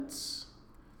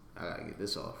I gotta get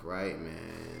this off right,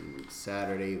 man.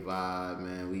 Saturday vibe,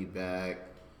 man. We back.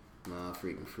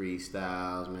 Freaking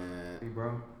freestyles, man. Hey,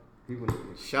 bro.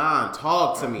 Sean,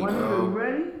 talk to me, bro. You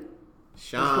ready?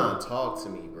 Sean, talk to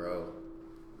me, bro.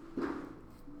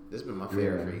 This has been my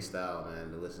favorite freestyle, man,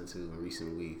 to listen to in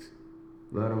recent weeks.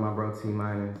 Love to my bro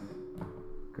T-Minus.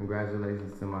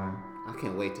 Congratulations to my... I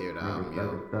can't wait to hear the album, yo.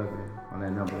 On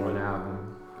that #1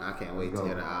 album. I can't wait to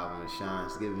hear the album. And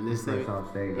Sean's giving this thing.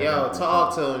 Stage, yo,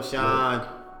 talk to him, Sean.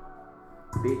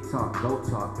 Big talk, go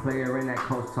talk, player in that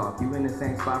coast talk. You in the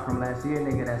same spot from last year,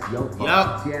 nigga, that's your fault.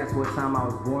 Yep. She asked what time I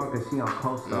was born, cause she on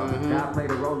co-star. God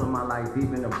played a role in my life, deep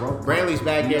in the broke. Brantley's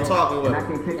back here talking with him. And I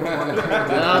can pick up on the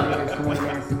niggas who ain't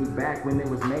asking me back when it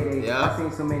was Mayday. I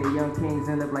seen so many young kings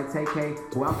end up like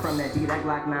TK. Well, I'm from that D, that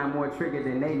Glock 9 more trigger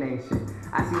than they shit.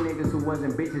 I see niggas who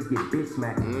wasn't bitches get bitch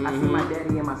smacked. I see my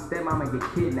daddy and my stepmama get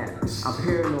kidnapped. I'm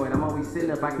paranoid, I'm always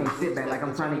sitting up, I can't sit back like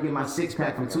I'm trying to get my six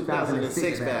pack from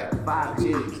 2006 back. 5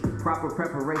 G's. Proper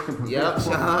preparation for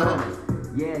Sean.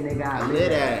 Yeah, nigga, I did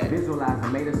that. Visualize, I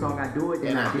made a song, I do it,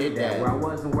 then I did that. Where I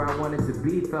was and where I wanted to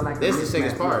be, felt like this is the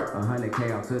sickest part.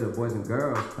 100K out to the boys and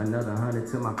girls, another 100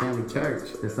 to my family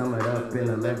church. To sum it up in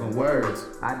 11 words.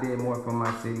 I did more for my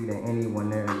city than anyone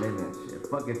there living. Shit,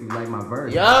 fuck if you like my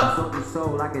verse. Sold the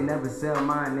soul, I can never sell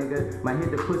mine, nigga. Might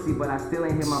hit the pussy, but I still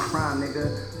ain't hit my prime,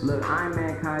 nigga. Look, I'm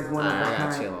mankind's one of a kind. I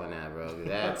gotta chill on that, bro.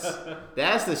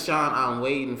 That's the Sean I'm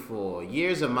waiting for.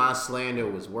 Years of my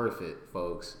slander was worth it,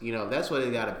 folks. You know, that's what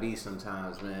it gotta be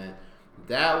sometimes, man.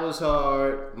 That was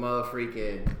hard,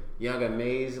 motherfucking Young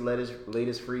Amaze latest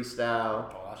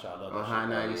freestyle on High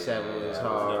 97 was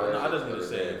hard. I just need to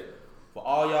say, for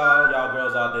all y'all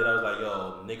girls out there that was like,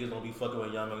 yo, niggas don't be fucking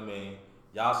with Young Amaze,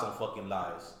 y'all some fucking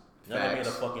lies. Young Amaze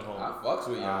a fucking homie. I fucks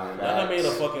with Young Amaze. Young Amaze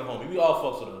a fucking homie. We all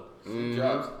fucks with him.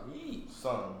 Drugs.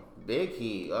 Something. Big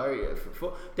heat.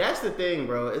 That's the thing,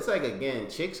 bro. It's like, again,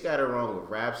 chicks got it wrong with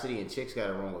Rhapsody and chicks got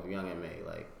it wrong with Young M.A.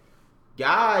 Like,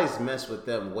 guys mess with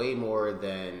them way more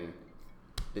than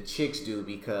the chicks do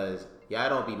because y'all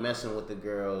don't be messing with the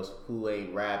girls who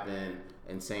ain't rapping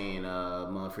and saying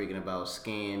motherfucking about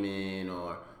scamming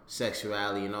or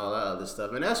sexuality and all that other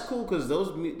stuff. And that's cool because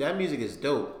that music is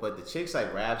dope. But the chicks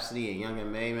like Rhapsody and Young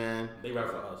M.A., man, they rap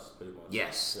for us pretty much.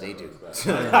 Yes, they do.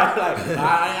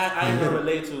 I ain't gonna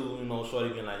relate to shorty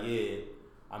being like, yeah,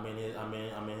 I'm in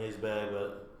his bag,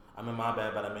 but I'm in my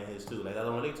bag, but I'm in his too. Like that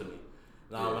don't relate to me.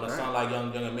 Now when a song like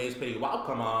Young M.A.'s pretty wow,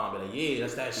 come on, but like, yeah,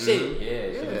 that's that shit.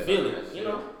 Yeah, feel it, you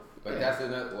know. But that's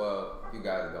another. Well, you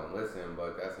guys don't listen,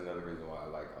 but that's another reason why I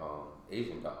like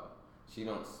Asian Doll. She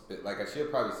don't spit like she'll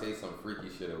probably say some freaky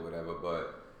shit or whatever,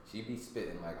 but she be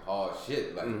spitting like hard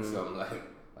shit, like some like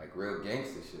real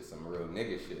gangster shit, some real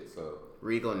nigga shit. So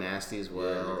Rico Nasty as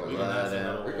well.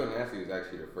 Yeah, Rico Nasty was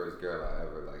actually the first girl I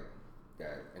ever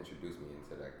got introduced me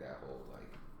into that whole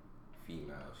like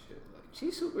female shit. Like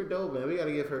she's super dope, man. We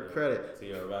gotta give her credit.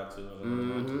 Tierra Whack too.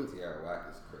 Tierra Whack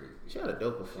is crazy. She had a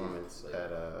dope performance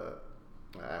at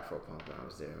Afro Punk when I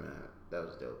was there, man. That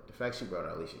was dope. The fact she brought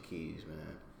out Alicia Keys,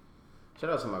 man. Shout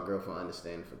out to my girl for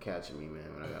understanding, for catching me,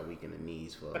 man, when I got weak in the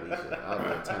knees for Alicia. I was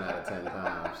like 10 out of 10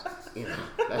 times. You know,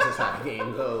 that's just how the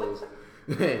game goes.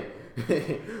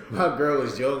 My girl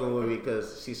was joking with me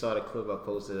because she saw the clip I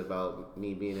posted about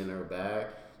me being in her bag.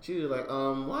 She was like,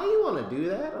 why you want to do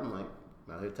that? I'm like,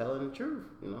 I'm out here telling the truth,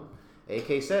 you know.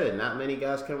 AK said it. Not many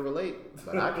guys can relate,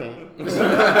 but I can.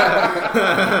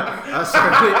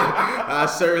 I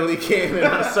certainly can, and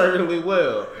I certainly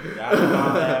will.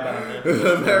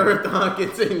 The marathon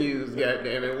continues.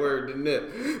 Goddamn it, word to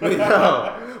nip. But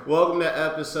yo, welcome to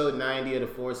episode 90 of the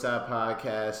Foresight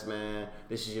Podcast, man.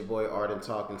 This is your boy Arden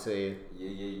talking to you.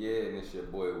 Yeah, and it's your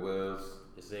boy Wills.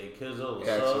 It's A Kizzle.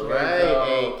 That's right.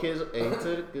 A Kizzle. A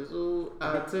to the Kizzle.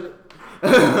 I to the.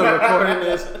 Recording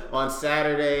this on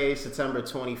Saturday, September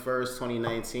 21st,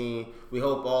 2019. We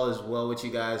hope all is well with you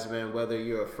guys, man. Whether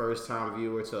you're a first-time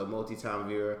viewer to a multi-time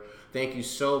viewer, thank you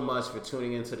so much for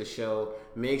tuning into the show.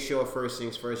 Make sure, first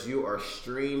things first, you are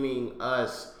streaming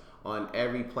us on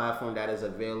every platform that is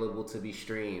available to be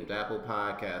streamed. Apple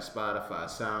Podcasts, Spotify,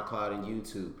 SoundCloud, and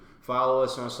YouTube. Follow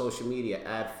us on social media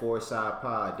at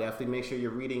ForesightPod. Definitely make sure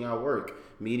you're reading our work.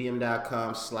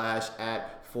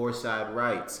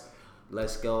 Medium.com/@ForesightWrites.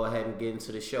 Let's go ahead and get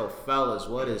into the show. Fellas,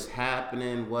 what is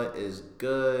happening? What is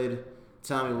good?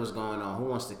 Tell me what's going on. Who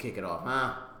wants to kick it off,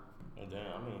 huh? Oh, damn,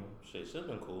 I mean, shit's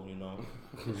been cool, you know.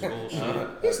 School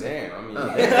shit. Damn, I mean.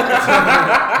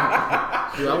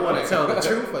 Do I want to tell the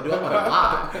truth or do I want to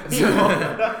lie?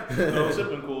 It's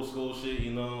been cool school shit,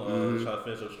 try to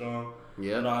finish up strong.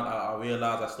 Yeah. I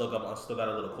realized I still got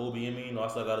a little Kobe in me. I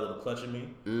still got a little clutch in me.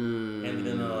 And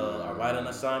then a writing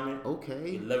assignment.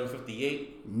 Okay.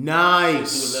 11:58.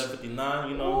 Nice.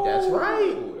 11:59. That's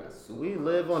right. Ooh, We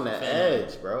live on the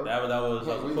edge, bro. That was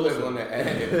we live on the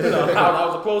edge. I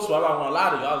was a close one. I'm not gonna lie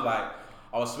to you.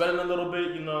 I was sweating a little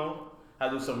bit, Had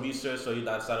to do some research, so I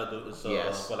decided to do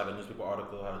for like a newspaper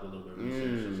article. Had to do a little bit of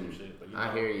research or some shit. But,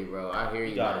 I hear you, bro. I hear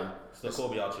you. Got it. Still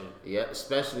Kobe out here. Yeah,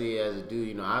 especially as a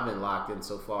dude, I've been locked in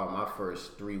so far. My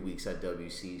first 3 weeks at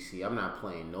WCC, I'm not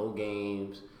playing no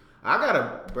games. I got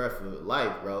a breath of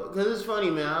life, bro. Because it's funny,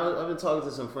 man. I've been talking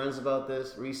to some friends about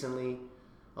this recently,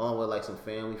 along with like some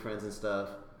family friends and stuff.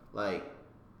 Like,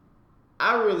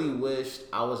 I really wished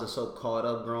I wasn't so caught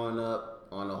up growing up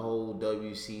on the whole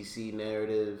WCC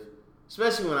narrative.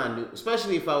 Especially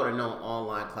if I would have known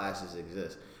online classes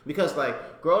exist. Because,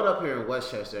 like, growing up here in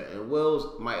Westchester, and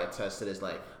Wills might attest to this,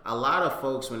 like, a lot of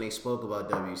folks, when they spoke about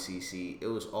WCC, it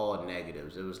was all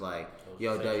negatives. It was like,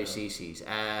 yo, WCC's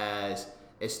ass.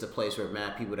 It's the place where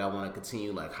mad people that want to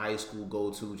continue, like, high school go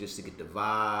to just to get the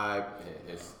vibe.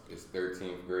 Yeah, it's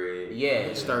 13th grade. Yeah,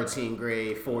 it's 13th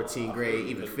grade, 14th grade,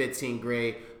 even 15th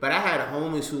grade. But I had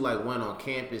homies who, like, went on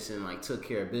campus and, like, took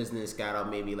care of business, got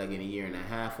out maybe, like, in a year and a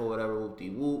half or whatever,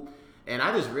 whoop-de-whoop. And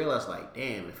I just realized, like,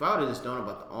 damn, if I would have just known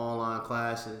about the online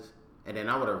classes, and then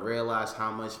I would have realized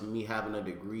how much me having a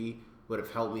degree would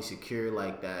have helped me secure,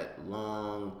 like, that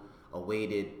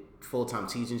long-awaited full-time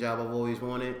teaching job I've always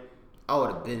wanted, I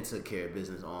would have been took care of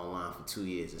business online for 2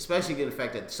 years. Especially given the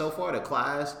fact that so far the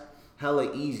class,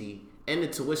 hella easy, and the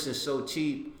tuition is so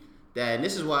cheap that, and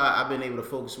this is why I've been able to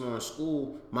focus more on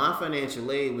school, my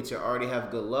financial aid, which I already have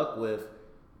good luck with,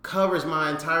 covers my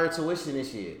entire tuition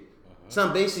this year. So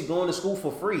I'm basically going to school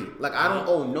for free. Like, I don't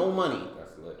owe no money.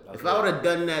 That's lit. If I would have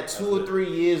done that 2 or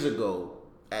 3 years ago,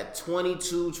 at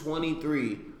 22,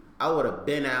 23, I would have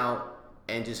been out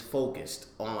and just focused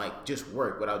on, like, just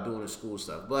work without doing the school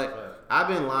stuff. But I've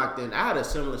been locked in. I had a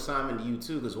similar assignment to you,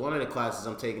 too, because one of the classes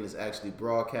I'm taking is actually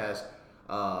broadcast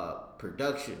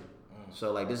production.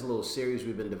 So, like, this little series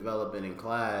we've been developing in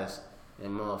class,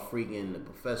 and freaking the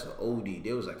professor OD,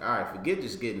 they was like, all right, forget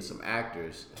just getting some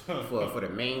actors for the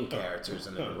main characters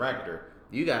and the director.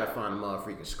 You got to find a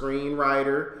motherfucking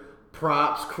screenwriter,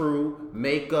 props crew,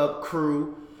 makeup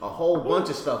crew, a whole bunch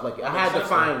of stuff. Like, I had to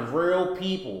find real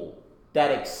people that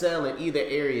excel in either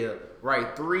area,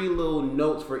 write 3 little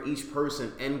notes for each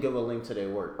person, and give a link to their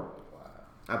work. Wow.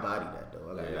 I bodied that,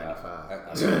 though. I got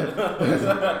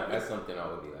 95. That's something I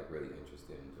would be, like, really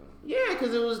interested in doing. Yeah,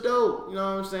 because it was dope. You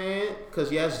know what I'm saying?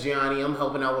 Because, yes, Johnny, I'm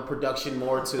helping out with production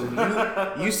more, too.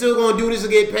 You still going to do this to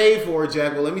get paid for it,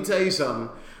 Jack. Well, let me tell you something.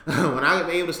 When I'm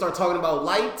able to start talking about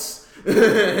lights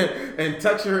and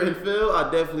texture and fill, I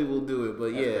definitely will do it.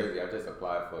 But, That's crazy. I just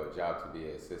applied for a job to be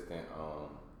an assistant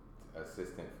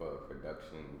for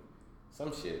production,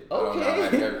 some shit.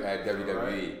 Okay. At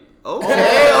WWE. Okay. You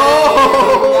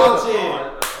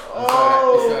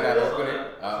saw that opening?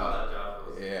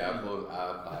 Yeah, I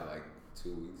applied like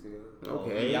 2 weeks ago.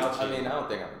 Okay. I mean, I don't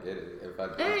think I'm gonna get it.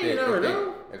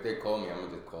 If they call me, I'm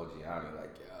gonna just call Gianni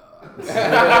like, yo.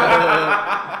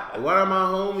 One of my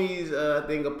homies, I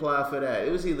think, applied for that.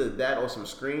 It was either that or some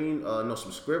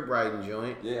some script writing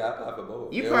joint. Yeah, I applied for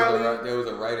both. There was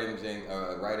a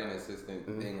writing assistant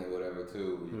thing or whatever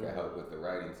too. You can help with the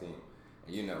writing team.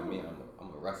 And you know me,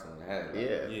 I'm a wrestling head. Like,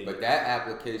 yeah. But that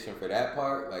application for that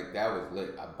part, like, that was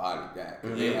lit. I bodied that.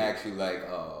 They ask you like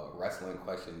wrestling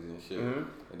questions and shit, and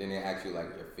then they ask you like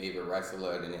your favorite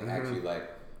wrestler, and then they ask you like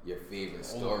your favorite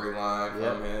storyline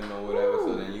from him or whatever.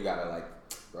 So then you gotta like,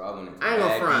 bro, I went into detail.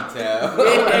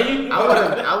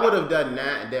 I would have done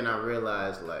that, and then I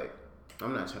realized, like,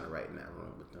 I'm not trying to write in that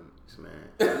room with them, man.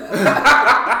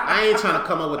 I ain't trying to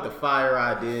come up with the fire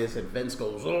ideas, and Vince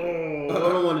goes, oh, I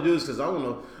don't want to do this because I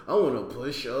want to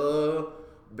push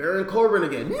Baron Corbin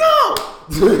again. No. I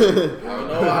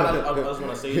just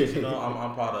want to say this.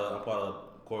 I'm part of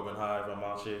Corbin Hive. I'm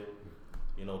out here.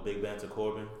 Big Banter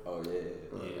Corbin. Oh,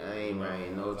 yeah. I ain't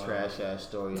writing no trash-ass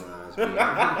storylines.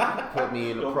 Put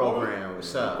me in the program.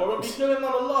 What's up? Corbin be killing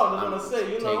on the law. I just want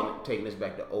to say, Taking this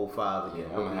back to 05 again.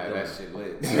 I'm going to have that shit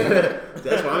lit.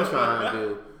 That's what I'm trying to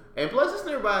do. And plus, it's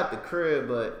nearby at the crib.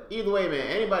 But either way, man,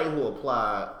 anybody who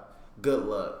applied, good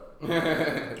luck.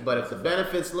 But if the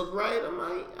benefits look right,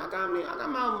 I got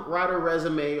my writer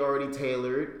resume already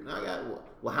tailored.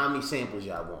 Well, how many samples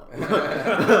y'all want?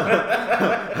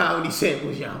 How many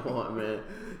samples y'all want, man?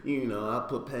 I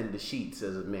put pen to sheets,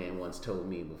 as a man once told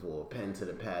me before. Pen to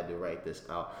the pad to write this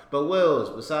out. But Wills,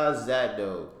 besides that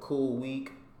though, cool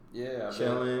week. Yeah, I've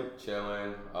chilling. been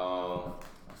chilling. I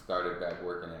started back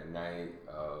working at night.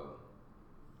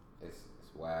 It's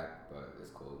whack, but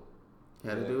it's cool. You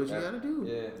gotta do what you gotta do.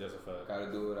 Yeah, That's a fact.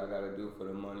 gotta do what I gotta do for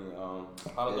the money.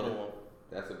 How the little one?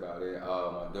 That's about it.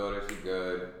 My daughter, she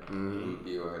good. Mm-hmm. We'll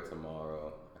be with her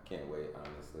tomorrow. I can't wait,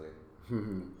 honestly.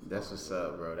 That's what's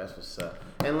up, bro. That's what's up.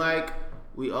 And like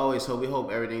we always hope, we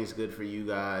hope everything's good for you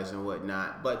guys and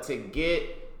whatnot. But to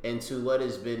get into what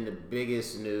has been the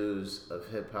biggest news of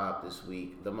hip hop this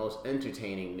week, the most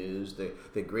entertaining news,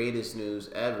 the greatest news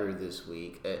ever this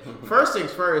week. First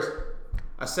things first,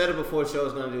 I said it before the show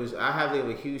was gonna do is I have to give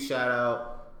a huge shout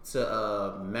out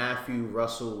to Matthew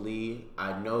Russell Lee.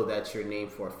 I know that's your name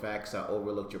for a fact because I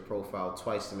overlooked your profile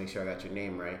twice to make sure I got your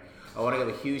name right. I want to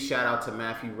give a huge shout out to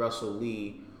Matthew Russell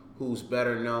Lee, who's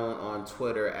better known on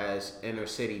Twitter as Inner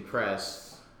City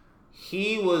Press.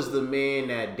 He was the man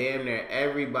that damn near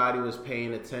everybody was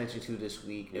paying attention to this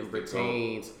week and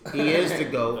pertains. He is the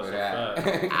GOAT.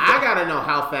 I gotta know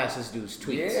how fast this dude's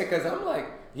tweets. Yeah, because I'm like,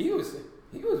 he was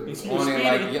on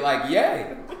it like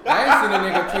yeah. I ain't seen a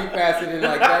nigga tweet faster than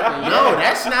like that. No,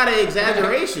 that's not an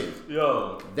exaggeration.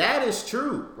 Yo, that is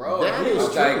true, bro. That is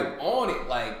true. Like on it,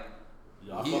 like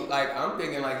I'm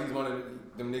thinking like he's one of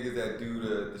them niggas that do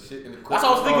the shit in the court. That's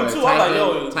what I was thinking too. I'm like,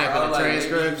 yo, typing the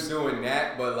transcripts. He's doing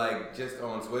that, but like just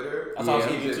on Twitter. That's what I was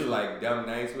he's thinking just too. Like dumb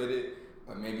nice with it.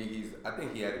 But maybe I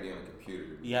think he had to be on a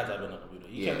computer. He had to have been on a computer.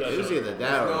 Yeah, it was either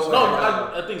that or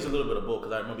no. I think it's a little bit of both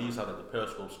because I remember you used to have like the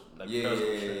Periscope, shit.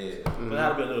 Mm-hmm. But it had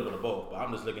to be a little bit of both. But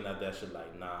I'm just looking at that shit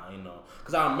like, nah, you know,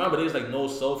 because I remember there's like no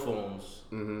cell phones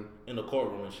in the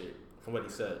courtroom and shit from what he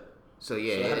said. So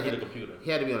yeah, so he had to be on a computer.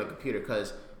 He had to be on a computer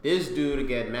because this dude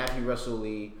again, Matthew Russell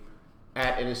Lee,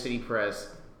 at Inner City Press,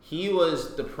 he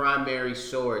was the primary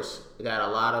source that a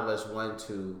lot of us went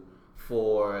to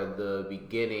for the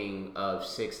beginning of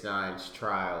 6ix9ine's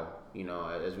trial. You know,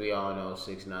 as we all know,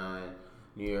 6ix9ine,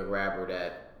 New York rapper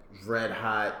that red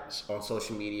hot on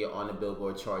social media on the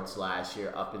Billboard charts last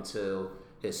year up until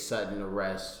his sudden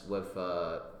arrest with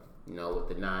the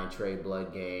 9 Trey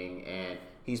Blood Gang, and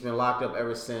he's been locked up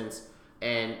ever since.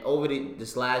 And over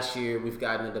this last year, we've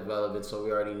gotten the development, so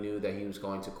we already knew that he was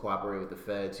going to cooperate with the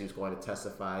feds. He was going to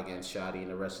testify against Shotty and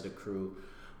the rest of the crew.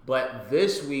 But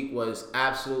this week was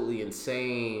absolutely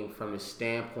insane from the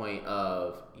standpoint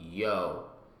of,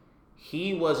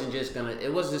 it wasn't just gonna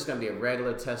be a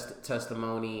regular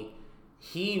testimony.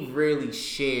 He really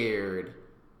shared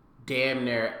damn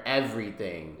near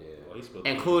everything,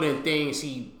 including things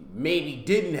he maybe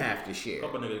didn't have to share. A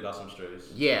couple niggas got some strays.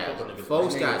 Yeah,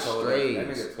 folks got strays. That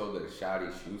nigga told her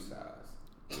Shotty shoe size.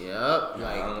 Yep,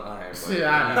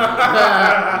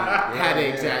 had to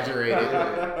exaggerate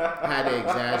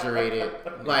it.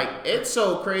 Like, it's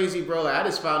so crazy, bro. Like, I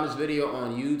just found this video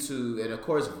on YouTube, and of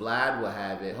course Vlad will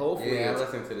have it. Hopefully, I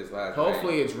listened to this last.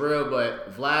 Hopefully, it's real.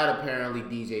 But Vlad, apparently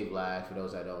DJ Vlad, for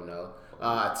those that don't know,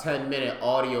 10-minute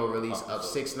audio release of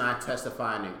 6ix9ine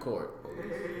testifying in court.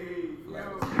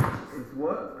 It's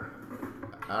what?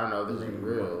 I don't know if this is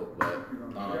real, but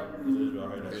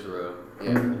it's real. Yeah.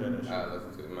 I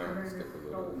listened to it. Might skip a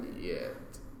little. Yeah.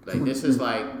 Like, this is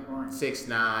like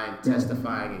 6ix9ine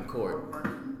testifying in court. I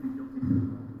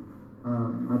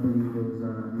believe it was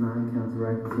 9 counts of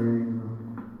racketeering,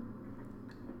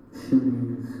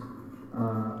 shootings. I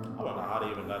don't know how they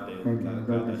even got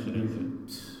that shit in there.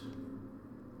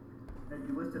 And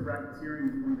you listed racketeering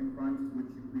as one of the crimes to which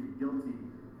you pleaded guilty.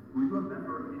 Were you a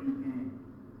member of any gang?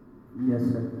 Yes,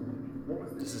 sir. What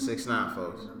was This is 6ix9ine,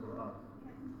 folks.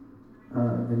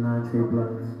 The 9 Trey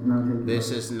Bloods.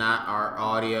 This is not our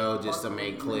audio, just to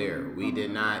make clear. We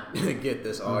did not get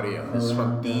this audio. This is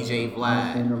from DJ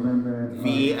Vlad.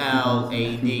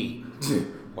 VLAD.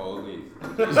 Police.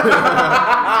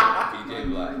 DJ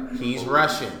Vlad. He's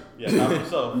Russian. Yeah, not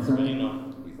himself, but you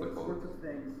know. He's the police.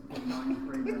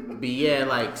 But yeah,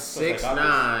 like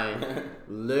 6ix9ine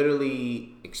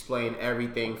literally explained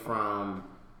everything from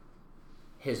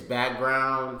his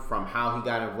background, from how he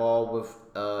got involved with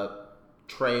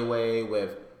Treyway,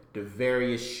 with the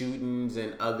various shootings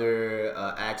and other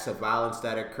acts of violence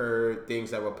that occurred,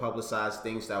 things that were publicized,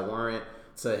 things that weren't,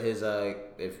 to his,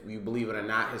 if you believe it or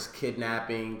not, his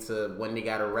kidnapping, to when they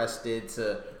got arrested,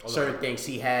 to certain things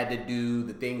he had to do,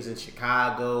 the things in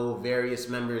Chicago, various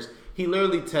members. He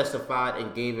literally testified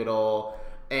and gave it all.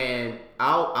 And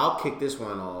I'll kick this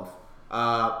one off.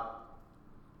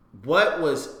 What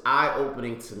was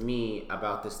eye-opening to me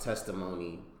about this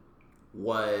testimony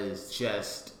was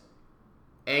just,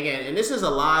 again, and this is a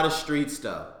lot of street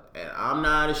stuff, and I'm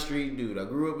not a street dude. I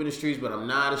grew up in the streets, but I'm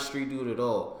not a street dude at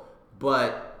all.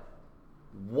 But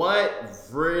what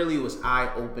really was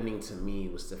eye-opening to me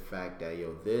was the fact that,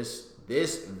 this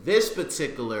This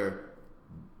particular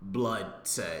blood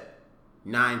set,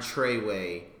 9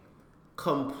 Treyway,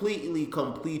 completely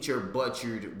complete your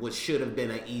butchered what should have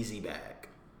been an easy bag.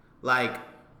 Like,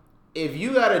 if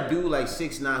you got a dude like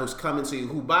 6ix9ine who's coming to you,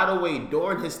 who, by the way,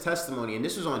 during his testimony, and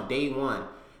this was on day 1,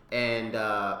 and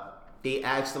they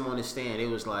asked him on the stand, it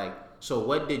was like, so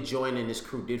what did joining this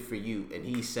crew did for you? And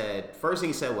he said, first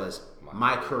thing he said was,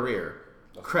 my career,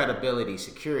 credibility,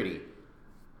 security.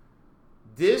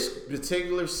 This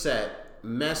particular set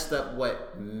messed up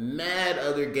what mad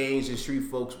other gangs and street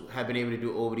folks have been able to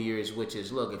do over the years, which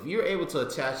is, look, if you're able to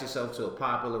attach yourself to a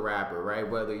popular rapper, right,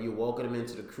 whether you're walking them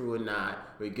into the crew or not,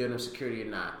 or you're giving them security or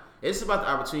not, it's about the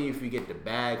opportunity for you to get the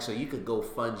bag so you could go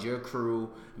fund your crew,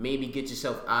 maybe get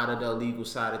yourself out of the illegal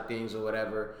side of things or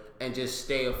whatever, and just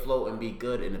stay afloat and be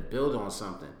good and to build on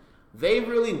something. They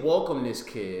really welcomed this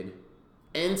kid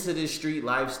into this street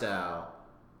lifestyle,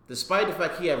 despite the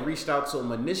fact he had reached out to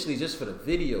him initially just for the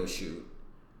video shoot.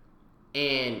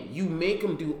 And you make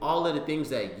him do all of the things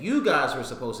that you guys were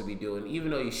supposed to be doing,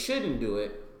 even though you shouldn't do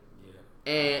it. Yeah.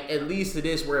 And it leads to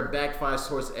this where it backfires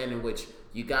towards the end, in which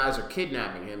you guys are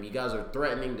kidnapping him. You guys are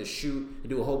threatening to shoot and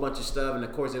do a whole bunch of stuff. And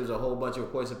of course, there was a whole bunch of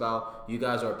reports about you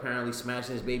guys are apparently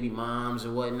smashing his baby moms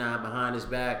and whatnot behind his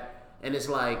back. And it's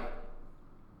like,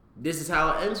 this is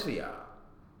how it ends for y'all.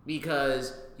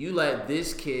 Because you let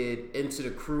this kid into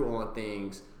the crew on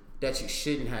things that you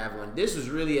shouldn't have. When this was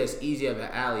really as easy of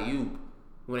an alley-oop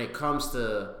when it comes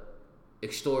to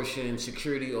extortion,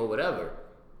 security, or whatever.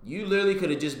 You literally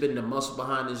could have just been the muscle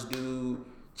behind this dude,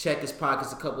 check his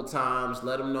pockets a couple times,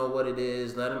 let him know what it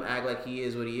is, let him act like he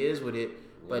is what he is with it,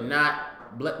 but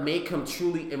not make him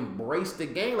truly embrace the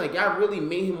game. Like, y'all really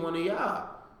made him one of y'all.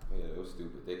 Yeah, it was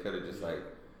stupid. They could have just, like...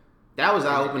 That was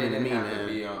eye-opening to me, man. He didn't have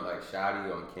to be on, like,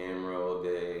 Shotty on camera all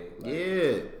day. Like,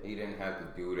 yeah. He didn't have to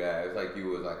do that. It's like you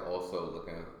was, like, also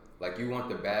looking... Like, you want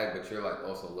the bag, but you're, like,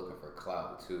 also looking for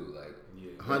clout, too. Like,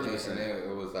 100%. And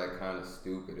it was, like, kind of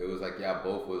stupid. It was like y'all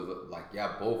both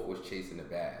was chasing the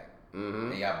bag.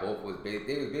 Mm-hmm. And y'all both was... They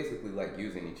was basically, like,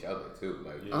 using each other, too.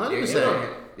 Like,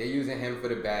 100%. They're using him for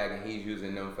the bag, and he's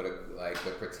using them for the, like,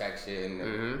 the protection,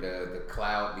 the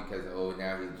clout, because,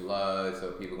 now he's blood,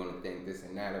 so people gonna think this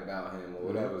and that about him, or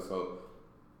whatever. So,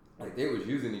 like, they was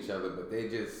using each other, but they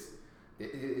just...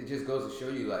 It just goes to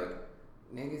show you, like,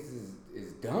 niggas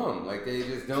is dumb. Like, they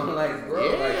just don't, like,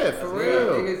 bro. Yeah, like, for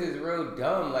real. Niggas is real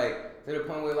dumb. Like, to the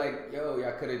point where, like, yo,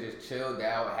 y'all could have just chilled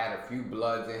out, had a few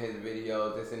bloods in his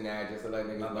videos, this and that, just to let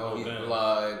niggas know he's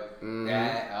blood.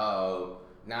 That,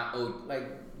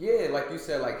 like you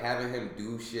said, like, having him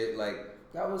do shit, like,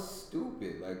 that was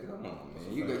stupid. Like, come on,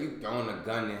 man. You throwing a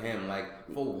gun to him, like,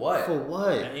 for what? For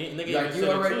what? Like, you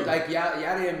already, like,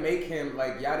 y'all didn't make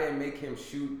him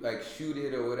shoot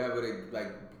it or whatever to, like,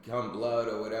 become blood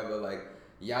or whatever. Like,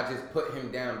 y'all just put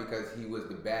him down because he was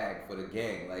the bag for the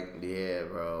gang. Like, yeah,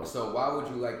 bro. So why would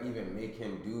you, like, even make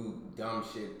him do dumb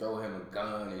shit, throw him a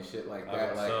gun and shit like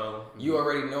that? Like, you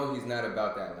already know he's not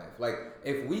about that life. Like,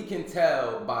 if we can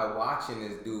tell by watching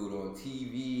this dude on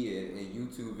TV and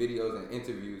YouTube videos and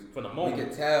interviews, from the moment we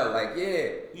can tell, like, like,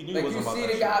 you see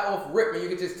the guy off rip and you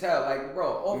can just tell, like, bro,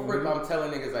 off rip, I'm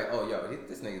telling niggas, like, oh, yo,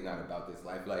 this nigga's not about this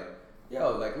life. Like,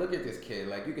 yo, like, look at this kid.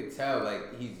 Like, you could tell,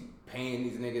 like, he's paying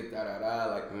these niggas,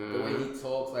 like, the way he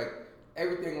talks, like,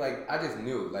 everything, like, I just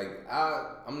knew. Like,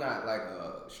 I'm not, like,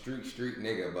 a street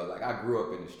nigga, but, like, I grew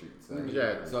up in the streets.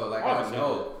 Like, so, like, I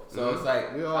know. So, it's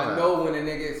like, I know when a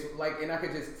nigga is, like, and I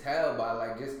could just tell by,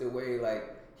 like, just the way,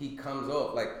 like, he comes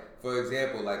off. Like, for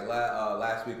example, like,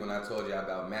 last week when I told y'all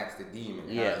about Max the Demon,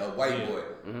 a white boy,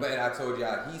 but I told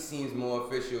y'all he seems more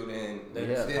official than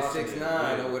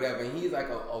 6ix9ine or whatever, and he's, like,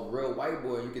 a real white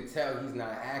boy, and you could tell he's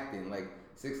not acting. Like,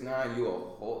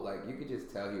 6ix9ine, like, you could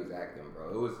just tell he was acting, bro.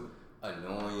 It was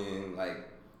annoying. Like,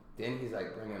 then he's,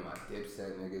 like, bringing my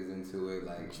Dipset niggas into it,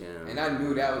 like, and I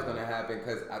knew that was gonna happen,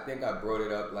 because I think I brought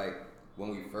it up, like, when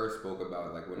we first spoke about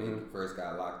it, like, when he first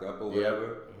got locked up or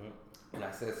whatever, and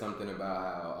I said something about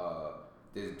how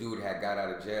this dude had got out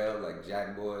of jail, like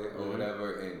Jack Boy or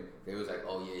whatever, and they was like,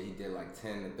 oh yeah, he did like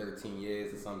 10 to 13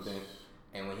 years or something.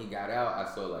 And when he got out, I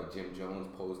saw like Jim Jones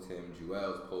post him,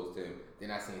 Jewels post him.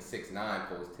 Then I seen 6ix9ine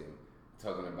post him,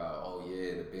 talking about, oh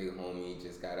yeah, the big homie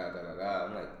just got out,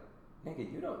 I'm like,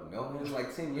 nigga, you don't know him.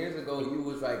 Like 10 years ago, you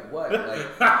was like what?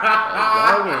 Like, like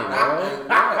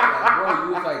bro,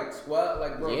 you was like 12.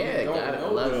 Like, bro, you don't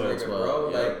know this nigga,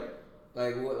 bro.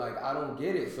 Like what? Like, I don't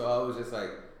get it. So I was just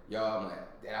like, yo, I'm like,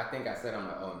 and I think I said, I'm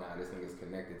like, oh nah, this nigga's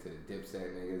connected to the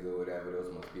Dipset niggas or whatever.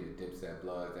 Those must be the Dipset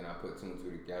bloods. And I put 2 and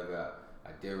 2 together.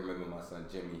 I did remember my son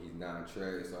Jimmy. He's 9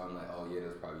 Trey. So I'm like, oh yeah,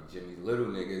 that's probably Jimmy's little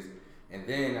niggas. And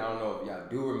then I don't know if y'all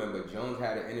do remember, Jones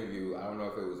had an interview. I don't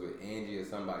know if it was with Angie or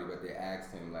somebody, but they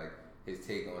asked him like his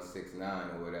take on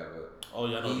 6ix9ine or whatever. Oh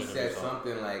yeah, he said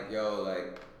something like, "Yo,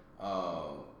 like,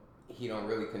 he don't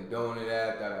really condone it,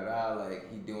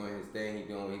 like he doing his thing, he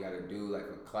doing what he gotta do, like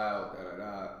for clout,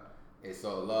 And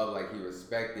so love, like he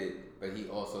respected, but he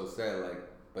also said like,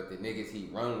 but the niggas he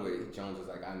run with, Jones was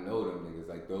like, I know them niggas,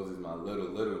 like those is my little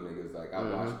niggas, like I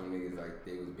watched them niggas like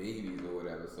they was babies or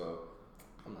whatever. So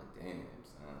I'm like, damn,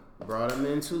 son. Brought him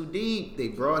in too deep. They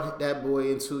brought that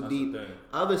boy in too deep.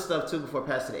 Other stuff too before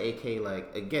passing the AK,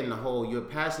 like again the whole you're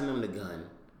passing them the gun.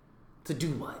 To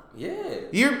do what? Yeah.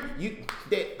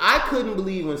 I couldn't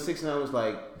believe when 6ix9ine was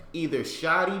like, either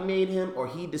Shotty made him or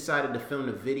he decided to film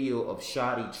the video of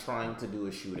Shotty trying to do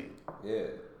a shooting. Yeah.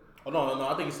 Oh no!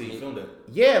 I think he said he filmed it.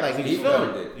 Yeah, like he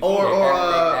filmed it. Or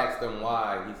they asked him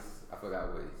why. I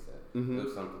forgot what he said. Mm-hmm. It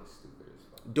was something stupid as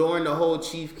fuck. During the whole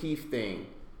Chief Keef thing,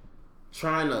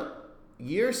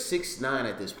 you're 6ix9ine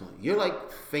at this point. You're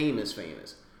like famous.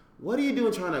 What are you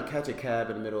doing trying to catch a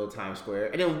cab in the middle of Times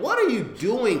Square? And then what are you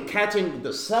doing catching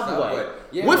the subway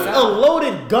with a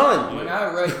loaded gun? When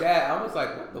I read that, I was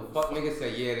like, what the fuck? Nigga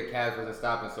said, yeah, the cabs wasn't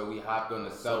stopping, so we hopped on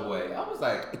the subway. I was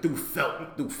like... Through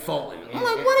Fulton. I'm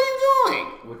like, what are you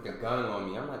doing? With the gun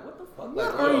on me. I'm like, what the fuck? What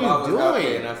like, are you I was doing? Out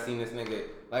there and I seen this nigga...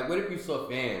 Like, what if you saw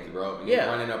fans, bro? And they're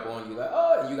running up on you like,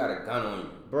 oh, you got a gun on you.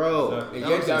 Bro, and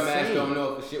your dumb ass don't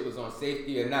know if the shit was on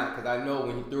safety or not. Because I know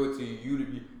when he threw it to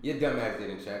you, your dumb ass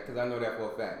didn't check. Because I know that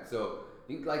for a fact. So,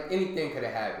 like, anything could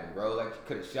have happened, bro. Like, you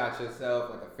could have shot yourself.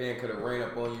 Like, a fan could have ran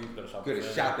up on you. Could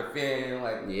have shot the fan.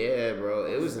 Like, yeah, bro.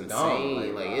 It was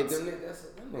insane. Like it's... Them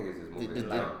niggas is moving.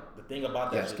 The thing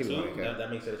about that shit, too, that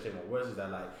makes that shit more worse is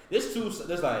that, like,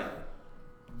 there's like,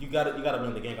 you gotta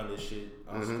win the game on this shit.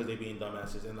 Because they being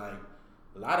dumbasses. And, like,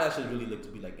 a lot of that shit really looked to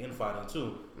be like infighting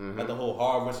too, like the whole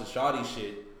Hard versus Shawty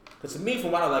shit. Because to me,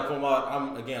 from what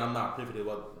I'm not privy to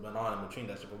what went on in between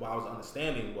that shit, but what I was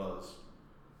understanding was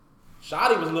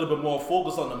Shawty was a little bit more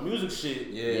focused on the music shit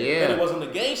than it was on the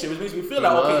gang shit, which makes me feel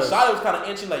like okay, Shawty was kind of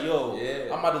inching like, yo,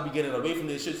 I'm about to be getting away from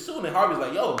this shit soon, and Harvey's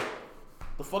like, yo,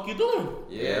 the fuck you doing?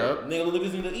 Yeah, nigga,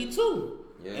 niggas need to eat too.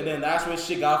 Yeah. And then that's when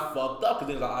shit got fucked up because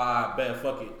they was like, bet,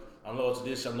 fuck it, I'm loyal to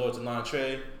this shit, I'm loyal to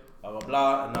non-Trey, blah blah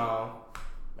blah, and now.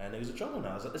 Man, niggas are trouble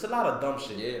now. It's a lot of dumb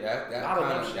shit. Yeah, that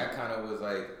kind of was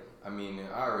like. I mean,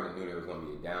 I already knew there was gonna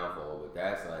be a downfall, but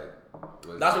that's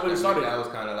like. That's where it started. That was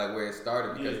kind of like where it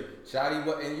started because Shotty,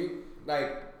 and you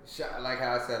like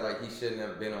how I said, like he shouldn't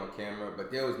have been on camera,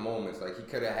 but there was moments like he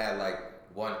could have had like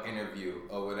one interview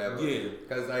or whatever. Yeah.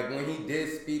 Because like when he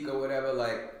did speak or whatever,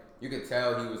 like you could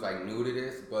tell he was like new to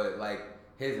this, but like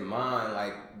his mind,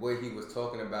 like what he was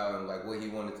talking about and like what he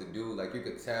wanted to do, like you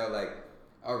could tell like.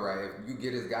 All right, if you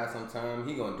get this guy some time,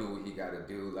 he gonna do what he gotta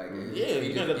do. Like, if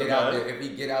he just get out there, if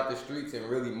he get out the streets and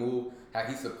really move how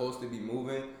he's supposed to be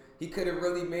moving, he could have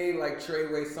really made like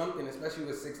Treyway something, especially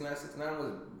with 6ix9ine. 6ix9ine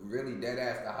was really dead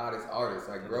ass the hottest artist,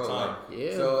 like bro. Like,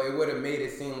 so it would have made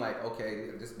it seem like okay,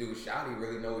 this dude Shotty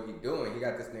really know what he doing. He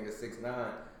got this nigga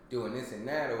 6ix9ine doing this and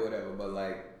that or whatever. But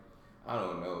like, I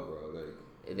don't know, bro. Like.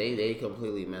 They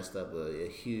completely messed up a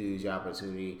huge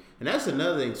opportunity, and that's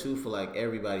another thing too for like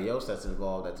everybody else that's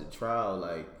involved at the trial.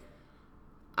 Like,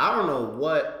 I don't know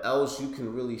what else you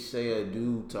can really say or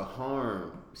do to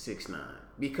harm 6ix9ine,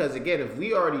 because again, if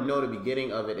we already know the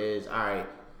beginning of it is all right,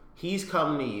 he's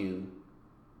coming to you,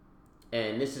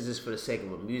 and this is just for the sake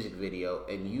of a music video,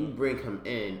 and you bring him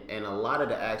in, and a lot of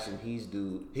the action he's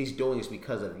doing is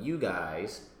because of you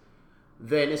guys.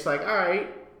 Then it's like all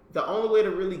right. The only way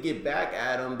to really get back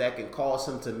at him that can cause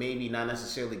him to maybe not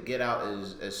necessarily get out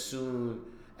as soon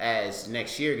as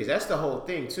next year, because that's the whole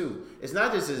thing too. It's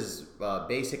not just as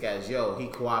basic as, yo, he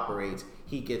cooperates,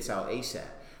 he gets out ASAP.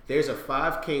 There's a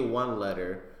 5K1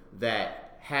 letter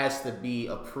that has to be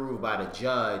approved by the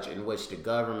judge, in which the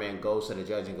government goes to the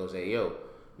judge and goes, hey, yo,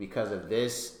 because of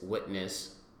this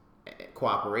witness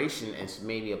cooperation and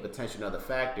maybe a potential other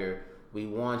factor, we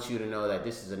want you to know that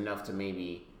this is enough to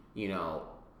maybe,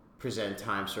 present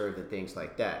time served and things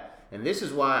like that. And this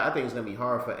is why I think it's going to be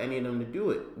hard for any of them to do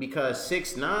it, because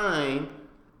 6ix9ine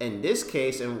in this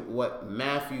case, and what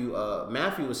Matthew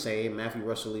was saying, Matthew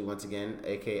Russell Lee, once again,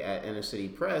 aka at Inner City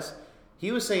Press,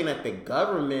 he was saying that the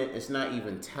government is not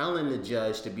even telling the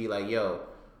judge to be like, yo,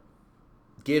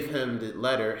 give him the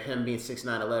letter, him being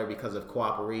 6ix9ine, a letter because of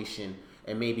cooperation,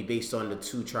 and maybe based on the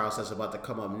 2 trials that's about to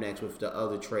come up next with the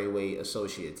other Treyway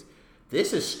associates.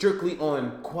 This is strictly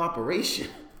on cooperation.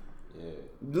 Yeah.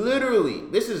 Literally,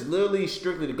 this is literally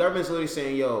strictly, the government's literally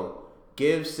saying, yo,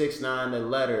 give 6ix9ine the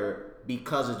letter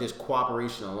because of just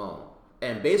cooperation alone.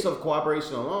 And based off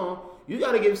cooperation alone, you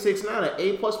got to give 6ix9ine an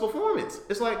A+ performance.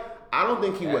 It's like, I don't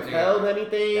think he withheld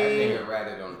anything. That nigga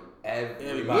ratted on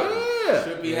everybody. Yeah.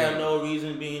 Trippy had no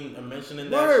reason being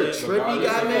mentioning Word. that shit. Trippy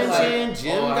got mentioned.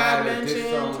 Jim got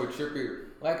This song mentioned. with Trippy.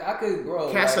 Like, I could,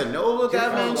 bro. Casanova like,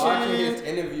 got just from watching his mentioned.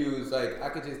 interviews, like, I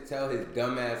could just tell his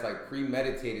dumbass, like,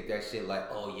 premeditated that shit. Like,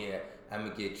 oh, yeah, I'm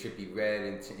gonna get Trippy Red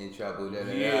in trouble. Da,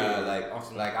 da, Yeah. da.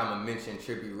 Like, I'm gonna mention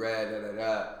Trippy Red. Da, da,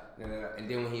 da, da, da, da. And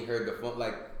then when he heard the phone,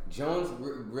 like, Jones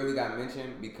really got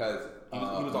mentioned because he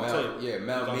was on Mel, tape. yeah,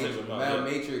 Mel Mel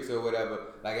Matrix or whatever.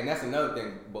 Like, and that's another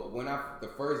thing. But when the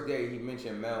first day he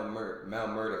mentioned Mel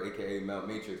Murder, aka Mel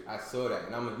Matrix, I saw that,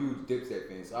 and I'm a huge Dipset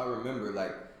fan, so I remember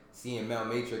like seeing Mel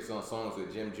Matrix on songs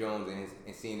with Jim Jones and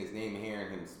seeing his name and hearing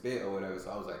him spit or whatever.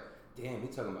 So I was like, damn, he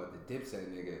talking about the Dipset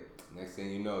nigga. Next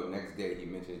thing you know, next day he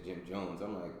mentions Jim Jones.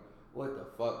 I'm like, what the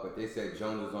fuck? But they said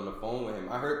Jones was on the phone with him.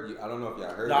 I don't know if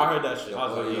y'all heard it. I heard that shit. I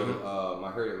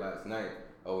heard it last night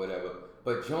or whatever.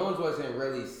 But Jones wasn't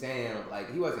really saying, like,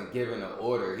 he wasn't giving an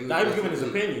order. He was giving his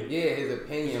opinion. Yeah, his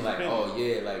opinion, oh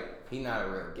yeah, like, he not a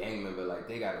real gang member, like,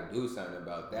 they gotta do something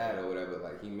about that or whatever.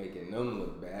 Like, he making them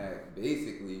look bad.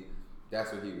 Basically,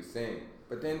 that's what he was saying.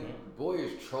 But then, boy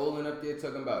is trolling up there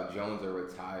talking about Jones, a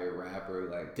retired rapper,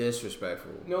 like...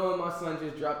 Disrespectful. No, my son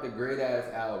just dropped a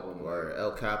great-ass album. Or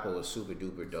El Capo is super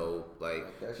duper dope.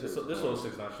 Like that shit This whole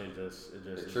 6ix9ine shit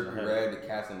the Trippie Red, the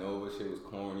Casanova shit was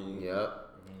corny. Yep.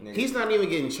 He's not even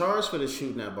getting charged for the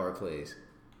shooting at Barclays.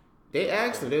 They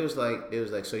asked him. They was like,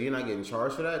 so you're not getting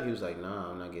charged for that? He was like,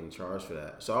 nah, I'm not getting charged for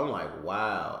that. So I'm like,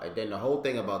 wow. And then the whole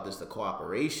thing about this, the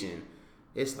cooperation,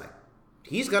 it's like,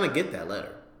 he's gonna get that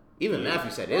letter. Even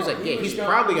Matthew said it. It was like, yeah, he's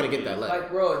probably gonna get that letter. Like,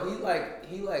 bro,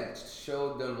 he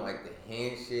showed them like the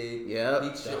handshake. Yep.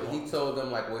 He told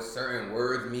them like what certain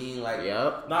words mean. Like,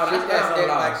 yep. Nah,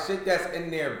 shit that's in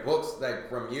their books like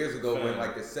from years ago when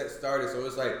like the set started. So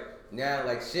it's like now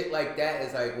like shit like that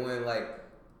is like when like,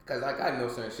 cause like I know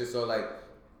certain shit. So like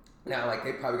now like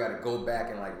they probably got to go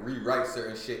back and like rewrite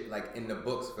certain shit like in the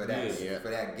books for that for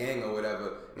that gang or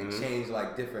whatever and change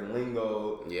like different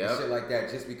lingo and shit like that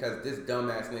just because this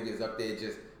dumbass nigga is up there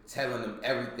just telling them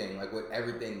everything like what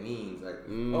everything means like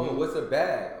oh what's a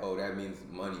bag, oh that means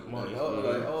money. Like, oh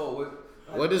like oh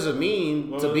what does it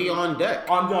mean to be on deck?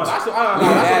 On deck. That's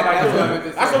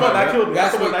what that killed me.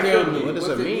 That's what killed me. What does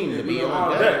it mean to be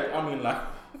on deck? I mean, like,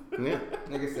 yeah.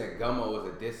 Nigga said Gummo was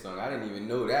a diss song. I didn't even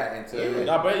know that until he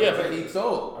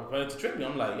told. I'm playing to Trippy.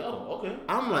 I'm like, yo, okay.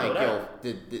 I'm like, yo,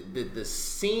 the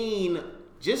scene,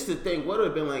 just the thing, what would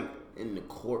have been like in the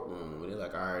courtroom when they're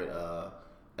like, all right,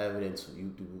 evidence,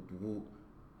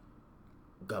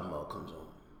 Gummo comes on.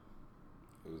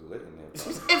 It was lit in there. They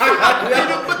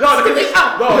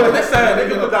said they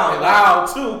put down loud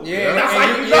too. Yeah,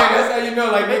 that's how you know,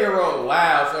 like nigga wrote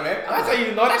loud. So that's how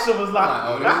you know that shit was like.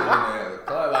 Oh, this shit in there.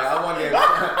 Like I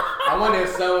wonder if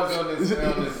someone's on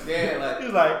the stand. Like he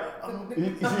was like,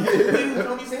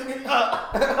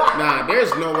 nah,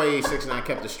 there's no way 6ix9ine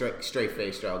kept a straight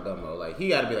face throughout Gummo. Like he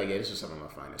got to be like, yeah, this is some of my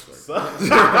finest work. Bro,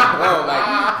 like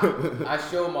I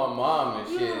showed my mom and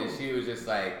shit, and she was just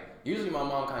like. Usually my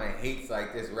mom kind of hates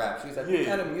like this rap. She's like, what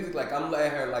kind of music? Like I'm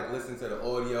letting her like listen to the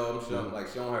audio. I'm showing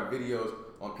her videos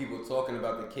on people talking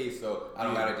about the case, so I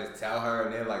don't gotta just tell her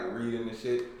and they're like reading the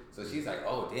shit. So she's like,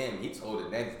 oh damn, he told the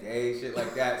next day, shit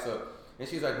like that. So and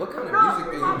she's like, what kind of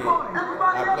music do you make?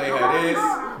 I play her this,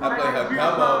 I play her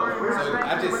Gummo. So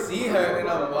I just see her and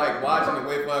I'm like watching and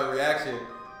wait for her reaction.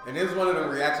 And it was one of the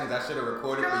reactions I should have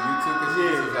recorded for YouTube because she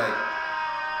was like.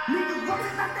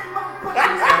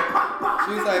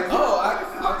 She was like, oh, I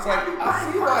was like, I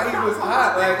see why he was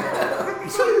hot. Like,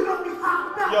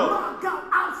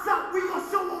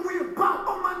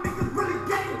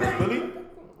 Really?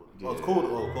 Oh, it's cool.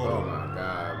 Oh my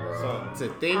god, bro. To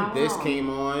think this came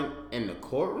on in the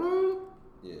courtroom?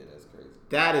 Yeah, that's crazy.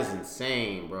 That is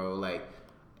insane, bro. Like,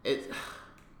 it's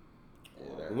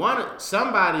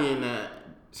somebody in the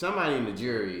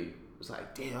jury was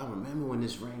like, damn, I remember when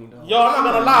this rained on. Yo, I'm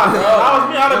not gonna lie, bro. I was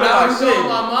me. I'd have been like, shit.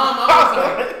 My mom,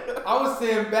 I was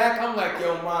sitting back. I'm like,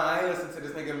 yo, mom, I ain't listened to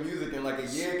this nigga music in like a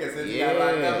year because since he got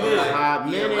locked up, I'm like, hot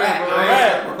minute, bro.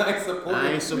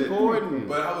 I ain't supporting.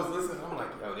 But I was listening. I'm like,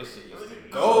 yo, this shit used to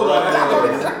go.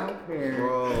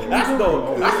 Bro, that's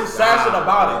dope. That's the sad shit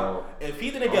about it. If he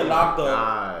didn't get locked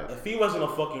up, if he wasn't a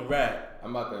fucking rat.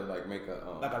 I'm about to like make a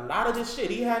like a lot of this shit.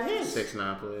 He had his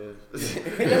 6ix9ine players.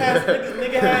 Nigga had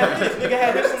his. Nigga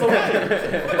had his from the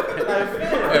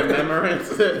way. Remembrance.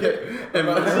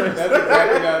 That's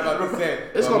exactly what I was about to say.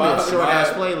 It's gonna be a short ass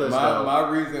playlist. My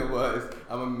reason was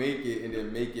I'm gonna make it and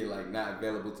then make it like not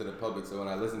available to the public, so when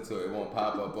I listen to it, it won't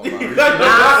pop up on my.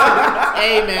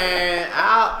 Hey man,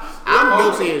 I'm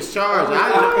guilty as charged.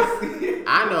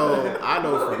 I I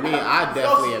know for me, I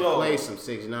definitely have played some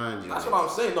 6ix9ine. That's what I'm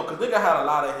saying, though, because nigga had a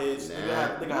lot of hits.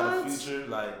 Nigga had a future.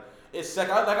 Like, it's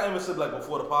second. Like I even said, like,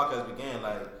 before the podcast began,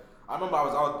 like, I remember I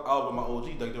was out with my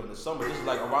OG like during the summer. This is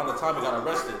like around the time he got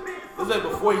arrested. This is like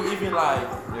before he even like,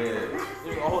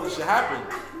 all this shit happened.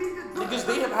 Niggas,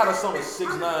 they had a song with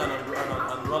 6ix9ine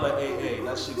on Umbrella AA.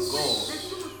 That shit gold.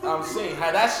 I'm saying,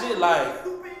 had that shit like,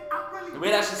 the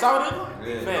way that shit sounded,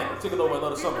 man, took it over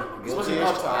another summer. Especially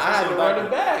uptown. I had to run it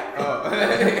back.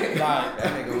 Like,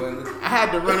 that nigga wasn't. I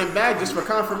had to run it back just for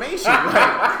confirmation.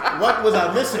 Like, what was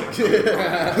I missing?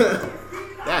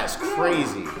 That's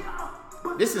crazy.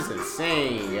 This is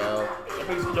insane, yo.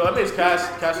 That makes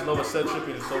Casanova said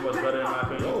tripping is so much better in my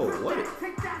opinion. Yo, what?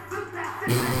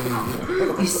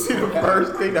 You see the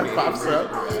first thing that pops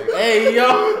up? Hey,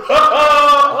 yo.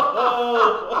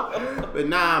 But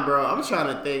nah, bro, I'm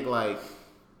trying to think, like,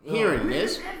 hearing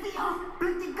this.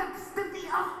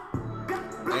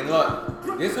 And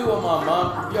look, this is what my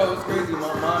mom, yo, it's crazy.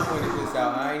 My mom pointed this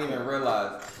out. I ain't even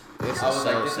realized. I was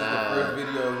like, this is the first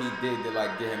video he did to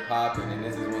like get him popping, and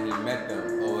this is when he met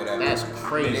them or whatever. That's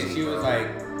crazy. And then she was like,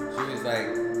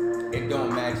 it don't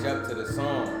match up to the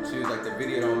song. She was like, the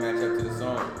video don't match up to the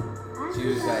song. She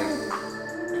was like,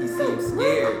 he seems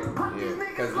scared.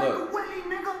 Yeah. Cause look,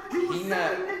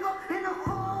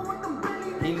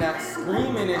 he not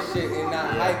screaming and shit and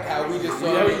not hype how we just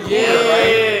saw him.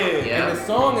 Right? And the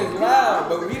song is loud,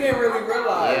 but we didn't really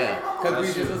realize because we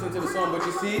just listened to the song. But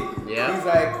you see, he's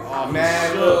like,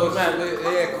 mad little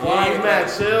shit, quiet, mad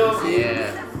chill.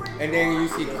 And then you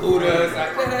see Kuda,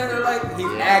 like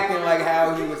he's acting like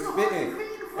how he was spitting,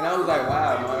 and I was like,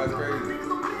 wow, man, that's crazy.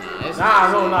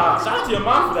 Nah. Shout out to your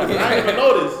mom for that. I didn't even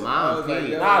notice. I was like,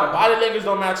 the body language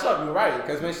don't match up. You're right.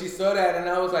 Because when she saw that, and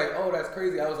I was like, oh, that's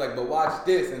crazy. I was like, but watch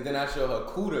this. And then I showed her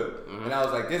Kuda, and I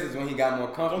was like, this is when he got more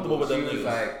comfortable. She was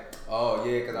like, oh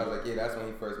yeah, because I was like, yeah, that's when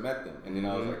he first met them. And then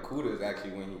I was like, Kuda is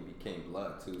actually when he became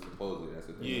blood too. Supposedly, that's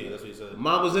what. That's what he said.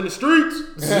 Mom was in the streets.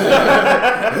 Shout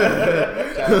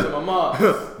out to my mom.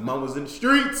 Mom was in the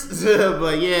streets.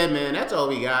 But yeah, man, that's all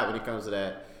we got when it comes to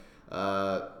that.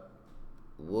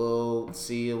 We'll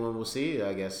see you when we'll see you.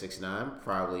 I guess 6ix9ine,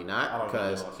 probably not,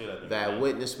 because that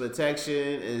witness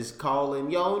protection is calling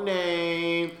your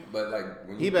name. But like,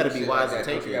 when he better be wise like to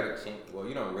take it. You gotta change. Well,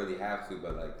 you don't really have to,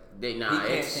 but like, he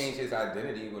can't change his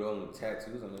identity with only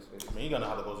tattoos on his face. I mean, you're gonna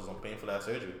have to go through some painful ass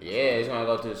surgery. Yeah, he's gonna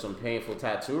go through some painful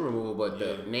tattoo removal, but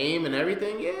the name and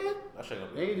everything,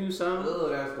 they do something. Oh,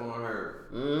 that's gonna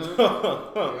hurt.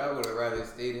 I would have rather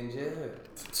stayed in jail.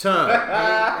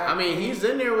 I mean, he's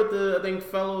in there with the, I think,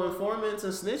 fellow informants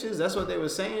and snitches. That's what they were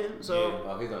saying. So,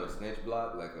 oh, he's on a snitch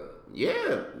block, like a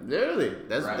literally.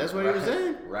 That's what he was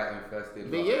saying. Rat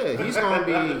infested. But yeah,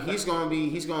 he's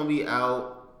gonna be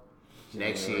out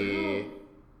next year.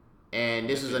 And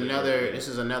this is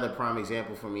another prime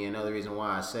example for me. Another reason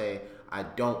why I say I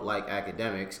don't like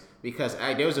academics, because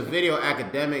there was a video of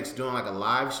academics doing like a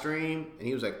live stream, and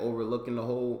he was like overlooking the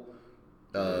whole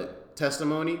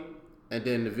testimony. And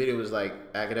then the video was like,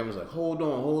 academic was like, hold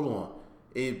on.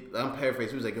 I'm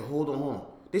paraphrasing. He was like, hold on.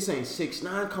 This ain't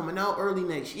 6ix9ine coming out early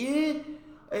next year.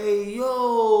 Hey,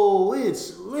 yo,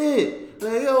 it's lit.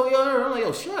 Like, yo. I'm like,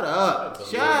 yo, shut up.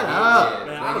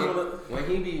 Man, when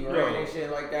he be running and shit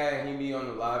like that, and he be on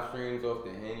the live streams off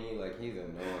the Henny, like, he's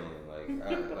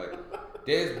annoying. Like,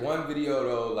 there's one video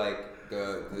though, like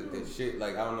the shit,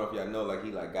 like, I don't know if y'all know, like,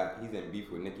 he's in beef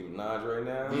with Nicki Minaj right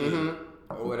now.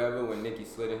 Or whatever, when Nicki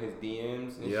slid in his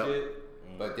DMs and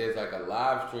shit. But there's like a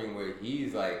live stream where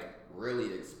he's like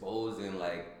really exposing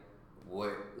like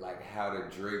what, like how the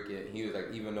Drake and he was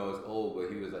like, even though it's old, but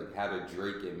he was like how the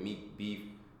Drake and Meek beef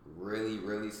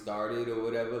really started or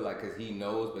whatever, like, cause he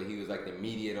knows, but he was like, the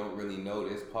media don't really know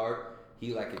this part.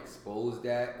 He like exposed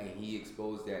that, and he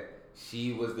exposed that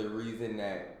she was the reason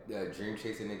that Dream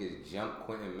Chaser niggas jumped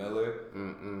Quentin Miller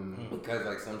because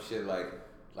like some shit like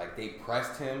they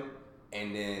pressed him.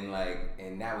 And then,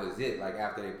 and that was it. Like,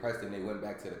 after they pressed him, they went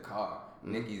back to the car.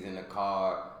 Nicki's in the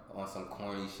car on some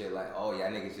corny shit like, oh,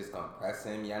 y'all niggas just gonna press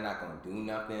him? Y'all not gonna do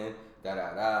nothing?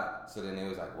 Da-da-da. So then they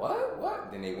was like, what?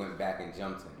 Then they went back and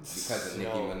jumped him because of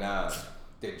Nicki Minaj.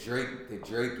 The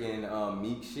Drake and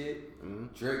Meek shit,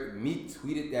 Meek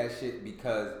tweeted that shit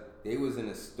because they was in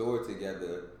a store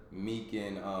together. Meek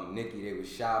and Nicki, they was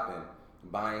shopping,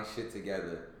 buying shit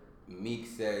together. Meek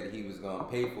said he was gonna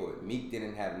pay for it. Meek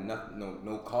didn't have nothing,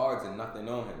 no cards and nothing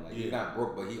on him. Like, he's not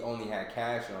broke, but he only had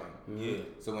cash on him.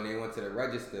 So when they went to the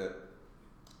register,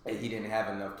 he didn't have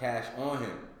enough cash on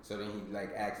him. So then he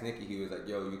like asked Nicki. He was like,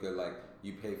 "Yo, you could like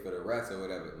you pay for the rest or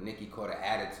whatever." Nicki caught an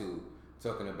attitude,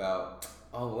 talking about,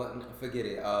 "Oh, what? Forget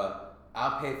it.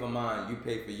 I'll pay for mine. You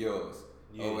pay for yours."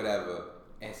 or whatever.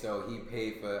 And so he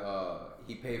paid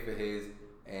for his,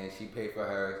 and she paid for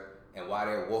hers. And while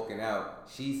they're walking out,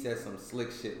 she said some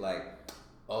slick shit like,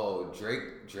 "Oh,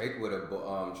 Drake would have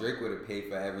paid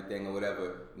for everything or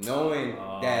whatever," knowing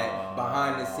that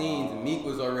behind the scenes, Meek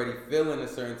was already feeling a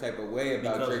certain type of way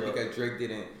about Drake because Drake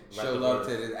didn't show love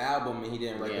to this album and he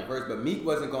didn't write the verse. But Meek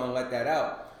wasn't gonna let that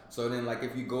out. So then, like,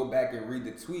 if you go back and read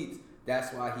the tweets,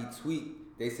 that's why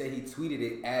they say he tweeted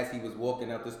it as he was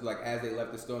walking out this, like as they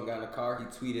left the store and got in the car. He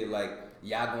tweeted like,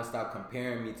 "Y'all gonna stop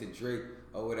comparing me to Drake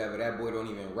or whatever. That boy don't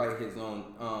even write his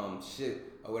own shit."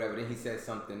 Or whatever, then he said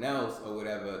something else or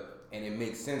whatever, and it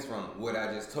makes sense from what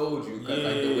I just told you because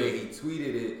like the way he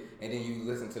tweeted it, and then you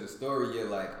listen to the story, you're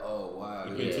like, oh wow,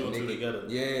 you put two and two together.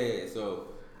 Yeah, so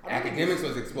Academics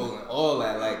was exposing all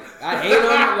that. Like I hate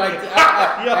him, like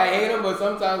I hate him, but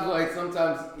sometimes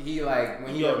he like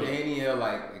when he up there, he'll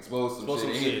like expose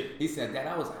some shit. He said that,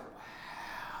 I was like,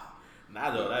 wow. Nah,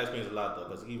 though that explains a lot though,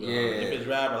 because if it's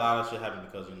rap, a lot of shit happens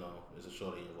because there's a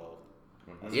shorty involved.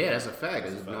 That's a fact.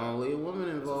 There's only a woman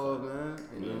involved, man.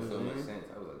 You know so much sense.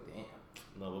 I was like, damn.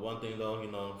 No, but one thing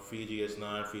though, free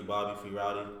GS9, free Bobby, free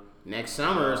Rowdy. Next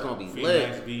summer it's gonna be free lit.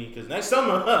 Max B, because next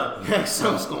summer, next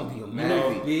summer's gonna be a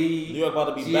movie. New York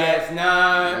about to be back.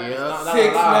 GS9,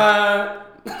 6ix9ine.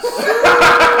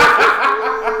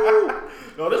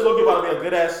 No, this is about to be a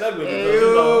good ass segment.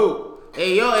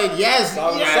 Hey yo, and yes, Song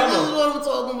of the this summer. is what I'm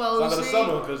talking about. Song of the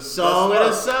summer, Song of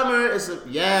the summer. It's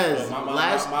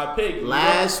my pick.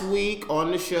 Last week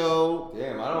on the show,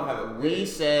 damn, I don't have a pick. We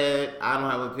said I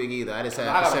don't have a pick either. I just have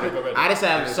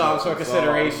have songs for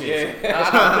consideration. I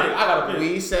got a pick.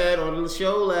 We said on the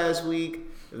show last week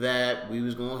that we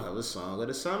was gonna have a song of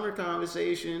the summer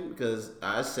conversation because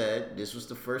I said this was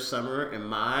the first summer, in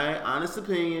my honest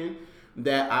opinion,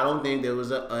 that I don't think there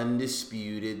was an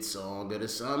undisputed song of the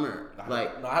summer. I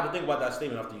had to think about that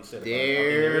statement after you said it.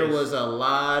 There was a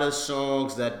lot of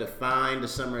songs that defined the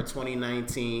summer of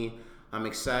 2019. I'm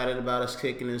excited about us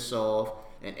kicking this off.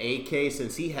 And AK,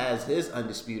 since he has his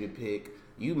undisputed pick,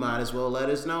 you might as well let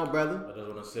us know, brother. I just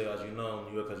want to say, as you know,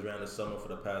 New York has ran the summer for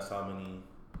the past how many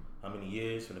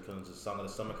years when it comes to song of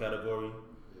the summer category.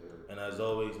 Yeah. And as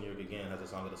always, New York again has a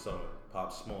song of the summer,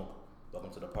 Pop Smoke.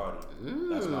 Welcome to the party.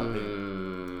 That's my pick.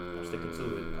 I'm sticking to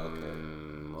it. Okay.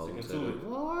 Sticking to it.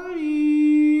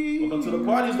 Party. Welcome to the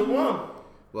party's the one.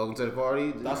 Welcome to the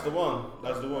party. That's the one.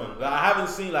 Like, I haven't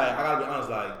seen I gotta be honest,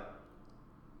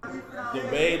 the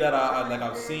way that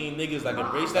I've seen niggas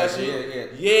embrace that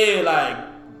shit. Yeah,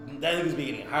 that niggas be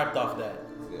getting hyped off that.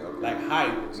 Yeah, okay. Like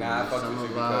hype. Nah, I fucked with you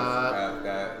because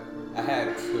I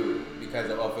had two because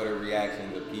of the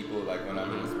reactions of people when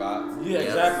I'm in the spots. Yeah,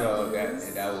 exactly. So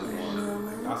that was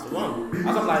one. That's the one.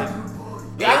 I'm like,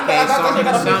 you can't base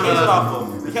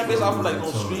it off of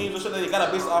no streams or shit. You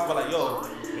gotta base it off of yo,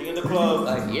 being in the club,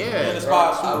 in the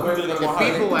spots. The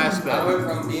people aspect. I went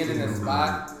from being in the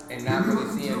spot and not really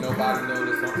seeing nobody know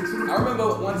the song. I remember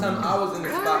one time I was in the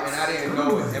spot and I didn't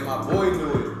know it, and my boy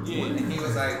knew it. Yeah. And he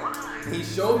was like, he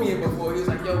showed me it before. He was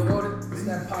like, yo, bro, this is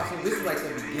that pop song. This is the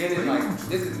beginning.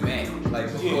 This is man.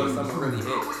 Before the summer really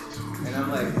hit. And I'm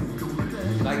like,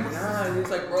 nah. And he's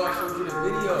like, bro, I showed you the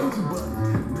video.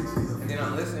 And then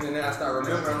I'm listening, and then I start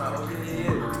remembering. I'm like, oh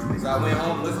yeah. So I went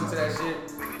home, listened to that shit.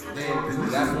 Then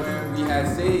that's when we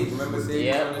had Sage. Remember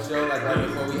Sage was on the show right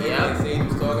before we hit it, and Sage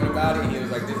was talking about it. And he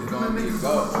was like, this is going to be a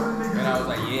go. And I was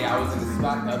like, yeah, I was in the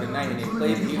spot the other night and they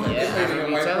played it. He was like, this nigga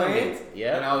in White Plains.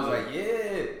 And I was like, yeah.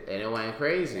 And it went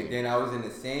crazy. And then I was in the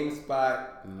same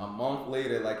spot a month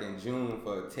later, in June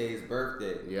for Tay's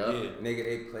birthday. Nigga,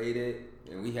 they played it.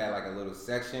 And we had a little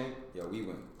section. Yo, we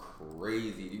went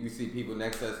crazy. You see people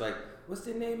next to us what's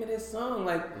the name of this song?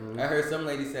 I heard some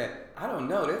lady said, I don't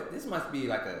know. This must be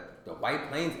the White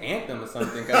Plains anthem or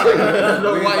something.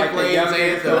 The White Plains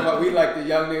anthem. We the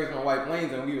young niggas from White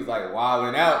Plains, and we was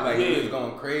wilding out. We was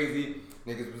going crazy.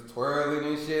 Niggas was twirling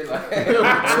and shit.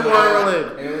 Twirling.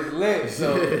 And it was lit.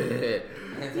 So, is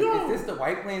this the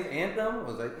White Plains anthem? I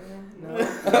was like, no.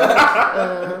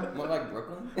 More like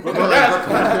Brooklyn.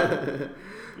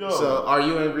 So, are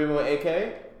you in agreement with AK?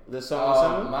 This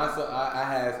song? I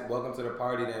had Welcome to the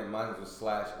Party, then mine was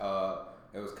Slash.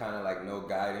 It was kind of no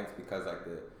guidance because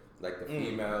the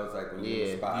females, when you're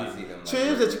in the spot, I see them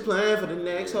trips that you plan for the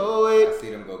next whole week. I see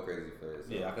them go crazy for it.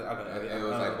 So yeah, it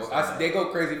was they go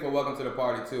crazy for Welcome to the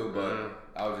Party too, but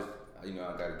I was just I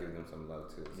gotta give them some love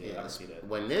too. So. Yeah, I can see that.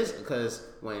 Because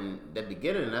when the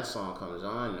beginning of that song comes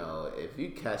on, though, if you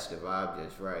catch the vibe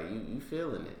just right, you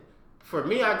feeling it. For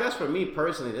me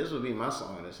personally, this would be my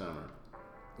song of the summer.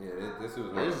 Yeah, this is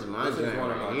one of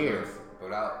my favorites.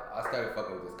 But I started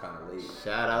fucking with this kind of late.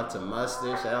 Shout out to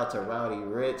Mustard. Shout out to Rowdy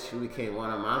Rich, who became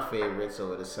one of my favorites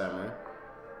over the summer.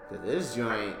 This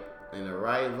joint in the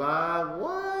right vibe.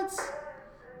 What?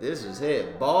 This was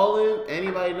hit. Ballin'.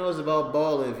 Anybody knows about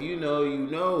ballin'? If you know, you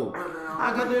know.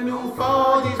 I got the new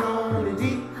 40s on the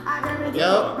Jeep.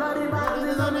 Yup.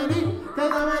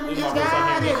 Cause I just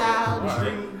got it out the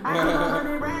street.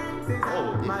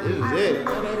 This was it.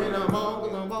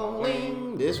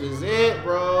 This was it,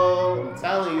 bro. I'm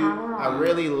telling you, I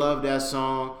really love that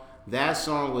song. That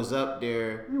song was up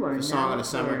there for Song of the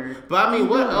Summer. But I mean,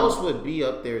 what else would be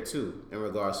up there too in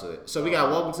regards to it? So we got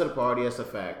Welcome to the Party, that's a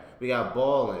fact. We got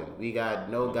Ballin'. We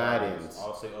got No Guidance.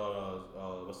 I'll say,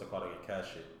 what's it called again?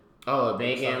 Cash Shit. Oh,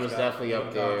 Megan was definitely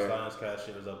up there. Cash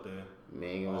Shit was up there.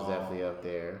 Megan was definitely up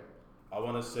there. I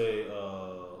want to say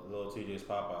Lil TJ's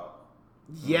Pop Out.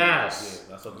 Yes.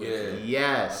 Yeah, that's up there too.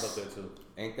 Yes. That's up there too.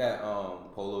 Ain't that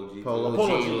Polo G? Polo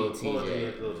G, Lil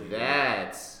TJ.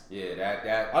 That's. Yeah,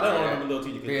 that. I don't remember Lil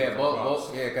TJ. Yeah,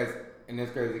 both. Yeah, because and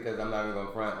it's crazy because I'm not even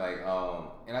gonna front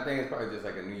and I think it's probably just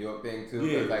like a New York thing too.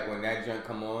 Because like when that joint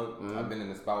come on, I've been in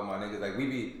the spot with my niggas. Like we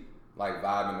be like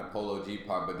vibing the Polo G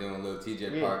part, but then when Lil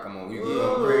TJ part come on, we be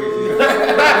going crazy.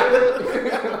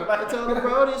 I told the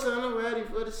Brody, son, I'm ready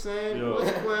for the same.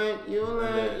 What's the plan? You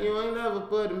ain't never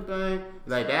put in pain.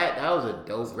 Like that was a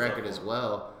dope record as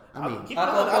well. I mean, I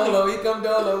come dolo, we come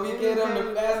dolo, we get on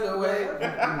the faster way.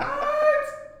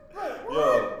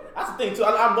 Yo, that's the thing too.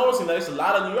 I'm noticing that there's a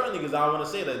lot of New York niggas I want to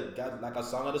say that got like a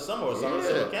Song of the Summer or Song of the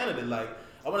Summer candidate. Like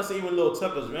I want to say even Lil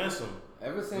Tucker's Ransom.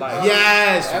 Ever since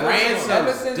Ransom,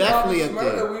 definitely up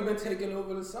there. We've been taking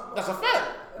over the summer. That's a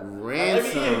fact. Ransom.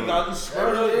 Every year we got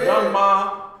Smurda, Young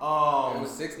Ma. It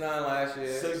was 6ix9ine last year.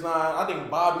 6ix9ine. I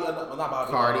think Bobby, not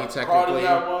Bobby. Cardi technically. Cardi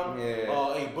had one.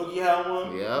 Yeah. A Boogie had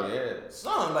one. Yep. Yeah.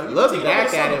 Son, like Look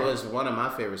Back at It was one of my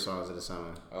favorite songs of the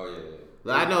summer. Oh yeah.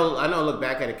 I know. Look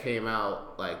Back at It came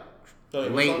out like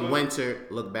late winter.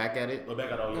 Look Back at It. Look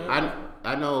Back at It. Yeah.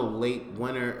 I know late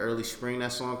winter, early spring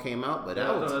that song came out, but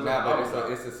that was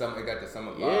it's the summer. It got the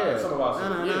summer vibe. Yeah, summer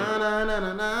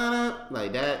vibe.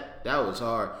 Like that was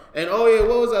hard. And oh yeah,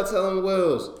 what was I telling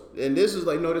Wills? And this was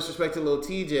like no disrespect to Lil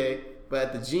TJ, but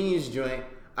at the Jeans joint,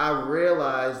 I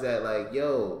realized that like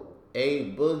A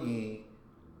Boogie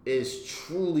is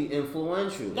truly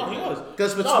influential. No, he was.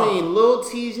 Because between Lil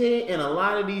TJ and a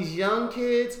lot of these young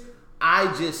kids, I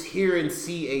just hear and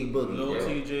see A Boogie. Lil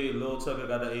TJ, Lil Tucker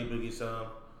got the A Boogie sound.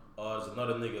 There's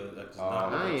another nigga that's I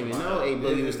didn't even know A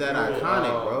Boogie was that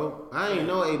iconic, bro. I didn't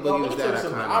know A Boogie was that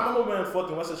iconic. I remember when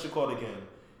fucking what's that shit called again?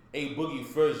 A Boogie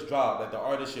first dropped, like the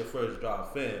artist shit first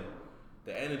dropped, fam.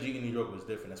 The energy in New York was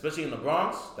different, especially in the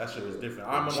Bronx. That shit was different.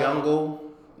 I remember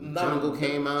Jungle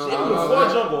came out. Even before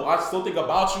Jungle, I still think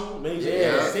about you. Man,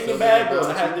 singing bad, bro.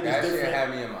 That shit had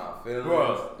me in my feelings.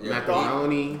 Bro,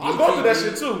 Macaroni. I was going through that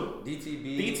shit too.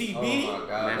 DTB. Oh my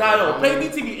God. Nah, play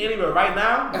DTB anywhere right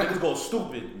now. Niggas go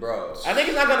stupid, bro. And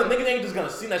niggas ain't just gonna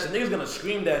sing that shit. Niggas gonna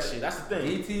scream that shit. That's the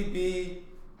thing. DTB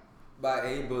by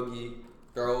A Boogie,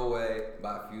 Throwaway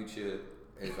by Future.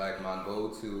 It's like my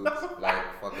go-to,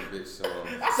 like, fucking bitch song.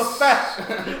 That's a fact.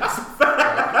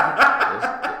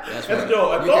 That's right.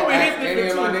 Yo, any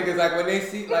of my niggas, like, when they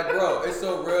see, like, bro, it's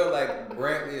so real, like,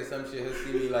 Brantley or some shit, he'll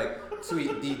see me, like,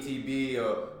 tweet DTB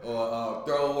or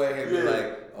Throwaway and be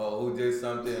like, oh, who did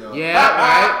something? Or,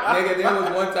 right. Nigga, there was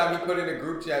one time he put in a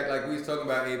group chat, like, we was talking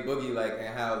about A Boogie, like,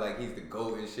 and how, like, he's the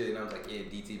GOAT and shit, and I was like, yeah,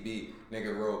 DTB.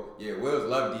 Nigga wrote, yeah, Wills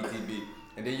love DTB.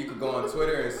 And then you could go on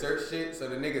Twitter and search shit. So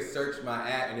the nigga searched my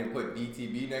ad and then put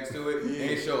DTB next to it. And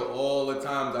it showed all the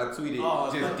times I tweeted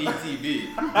just DTB. DTB.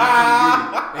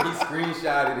 And he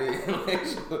screenshotted it.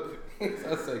 I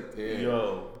was like, damn.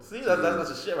 Yo, see, that's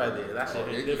the shit right there. That shit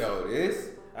hit different.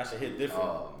 That shit hit different.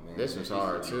 Oh, man. This was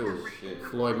hard too. Shit.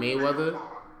 Floyd Mayweather,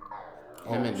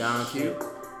 him and Don Q.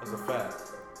 That's a fact.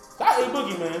 That A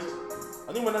Boogie, man.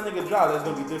 I think when that nigga dropped, that's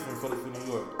gonna be different for New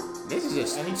York. This is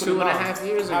just 2.5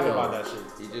 years ago. About that shit.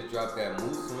 He just dropped that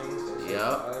Moose Swings.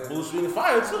 Yep. Moose Swings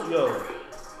fire too, yo.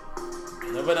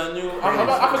 Never that new. I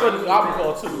forgot the album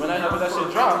called too. When that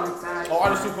shit dropped,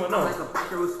 Artist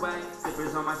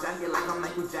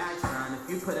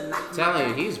 2.0. Telling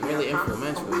you, he's really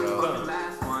influential, yo. I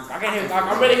can't hear.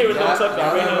 I'm ready to hear Lil Tucker.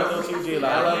 I'm ready to hear Lil TJ.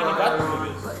 Like, he ain't got these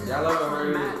niggas. Y'all ever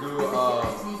heard him do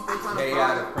Hey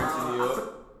Out of Prince of New York?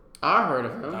 I heard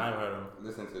of him. I ain't heard him.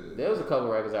 Listen to this. There was a couple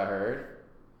records I heard.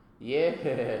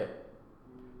 Yeah.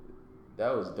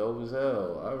 That was dope as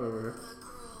hell. I remember.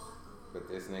 But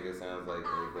this nigga sounds like A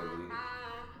Boogie.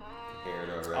 Hear it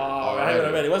already. Oh, I heard it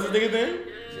already. What's the nigga name?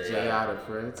 Jay out of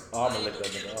Prince. Oh, I'm gonna look that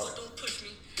nigga up.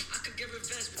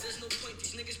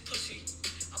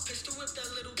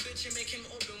 that little bitch and make him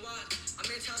open wide. I'm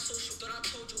anti-social, but I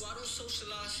told you I don't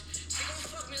socialize. She gon'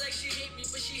 fuck me like she hate me,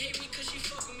 but she hate me cause she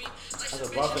fuck with me. Like That's a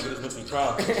boss nigga that's making me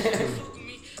trial.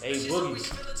 Hey, Boogie.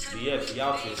 DX,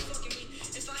 y'all shit.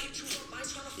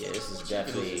 Yeah, this is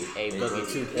definitely A Boogie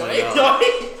 2.0.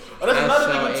 Oh, there's another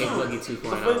nigga A too. Boogie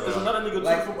 2.0. There's another nigga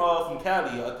too from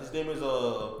Cali. His name is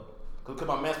cause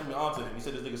my man put me onto him. He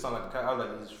said this nigga sound like a Cali. I was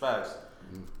like, it's facts.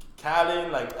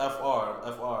 Callan, like FR,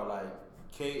 like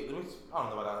K. Let me. I don't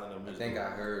know about that name. I think I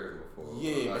heard it before.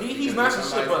 Yeah, he's nice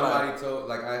as shit, but somebody told,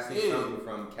 like I seen something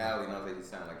from Cali, and I was like, he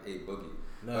sound like A Boogie.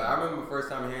 No. But I remember first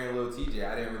time hearing Lil TJ,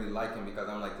 I didn't really like him because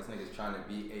I'm like, this nigga's trying to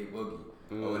be A Boogie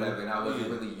or whatever, and I wasn't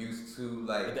really used to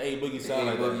like the A Boogie sound,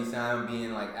 like Boogie sound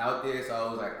being like out there, so I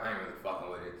was like, I ain't really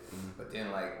fucking with it. But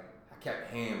then like I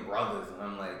kept hearing brothers, and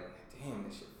I'm like, damn,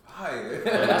 this shit fire.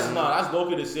 Yeah, that's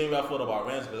low-key the same way I felt about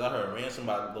Ransom, because I heard Ransom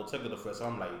by Lil Tecca the first, so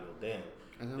I'm like, yo, damn,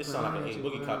 this sound like an A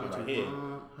Boogie copy right here.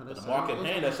 But the market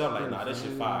paying that shit, I'm like, nah, this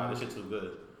shit fire, this shit too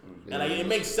good. And like, it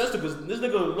makes sense because this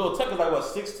nigga Lil Tecca is like what,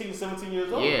 16, 17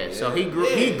 years old. Yeah, so he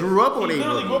grew up on A Boogie. He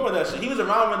literally grew up on that shit. He was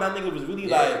around when that nigga was really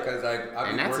like. Because like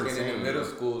I be working insane, in the middle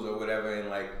schools or whatever, and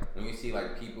like when you see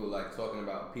like people like talking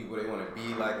about people they want to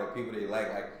be like or people they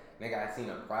like nigga, I seen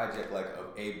a project like of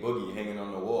A Boogie hanging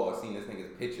on the wall. I seen this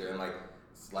nigga's picture and like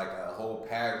it's like a whole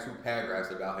two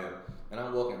paragraphs about him, and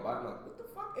I'm walking by, I'm like, what the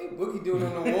fuck A Boogie doing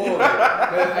on the wall? Like,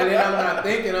 and then I'm not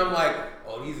thinking, I'm like,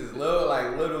 oh, these is little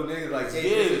niggas like, hey,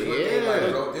 this is what they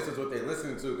like, bro, this is what they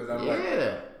listen to, because I'm like,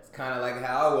 it's kind of like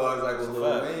how I was like with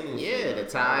Lil Wayne and shit. The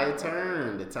tide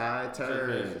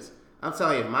turns. I'm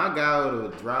telling you, if my guy would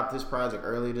have dropped this project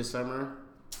early this summer.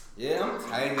 Yeah, I'm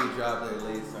tight he dropped it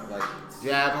late summer, like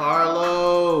Jack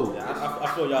Harlow. Yeah, I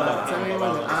feel y'all about to tell me what I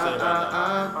was gonna say right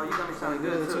now. Oh, you got me sounding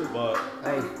good too. But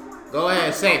Hey, go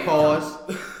ahead, say pause.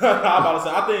 I'm about to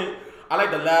say, I think I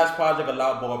like the last project a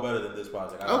lot more better than this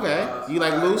project. Okay, you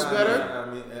like Loose better?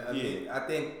 I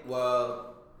think,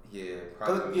 well, yeah,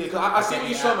 probably. Yeah, cause I see what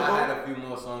you're trying to go. I had a few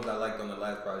more songs I liked on the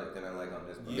last project than I like on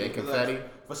this project. Yeah, Confetti.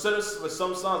 For some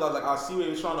songs, I was like, I see where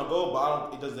you're trying to go,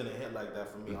 but it just didn't hit like that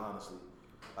for me, honestly.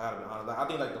 I gotta be honest. Like, I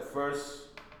think like the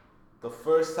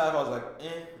first time I was like,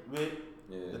 Then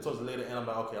towards the later end, I'm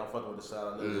like, okay, I'm fucking with the side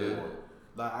a little bit more.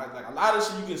 Like a lot of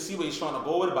shit you can see where he's trying to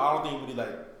go with it, but I don't think he really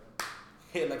like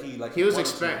hit like he was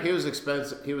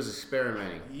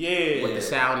experimenting. Yeah, with the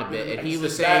sound a bit, and he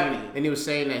was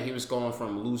saying that he was going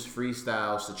from loose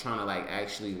freestyles to trying to like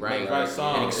actually write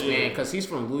and expand because he's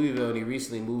from Louisville and he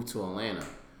recently moved to Atlanta.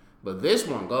 But this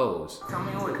one goes. Tell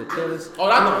me what the illest. Oh,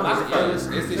 that's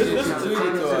This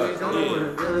tweeted to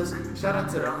us. Shout out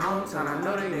to the hometown. I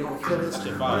know they gon' feel us. That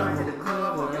shit fire. Hit the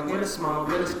club, get a small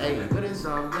village. Hey, but it's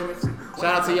all limits. Shout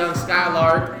out to Young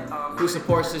Skylark, who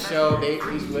supports the show.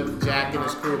 He's with Jack and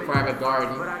his crew, Private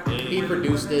Garden. He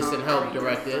produced this and helped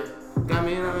direct it. Got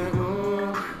me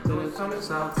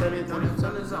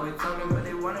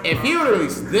if he would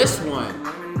release this one,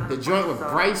 the joint with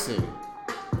Bryson.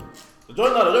 The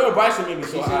joint with Bryson made me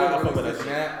so I fuck with that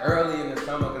shit. Early in the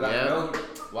summer, because I know,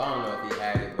 well, I don't know if he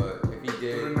had it, but if he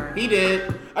did. He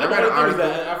did. I read an article.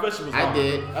 I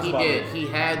did. He did. He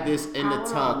had this in the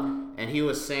tuck, and he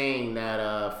was saying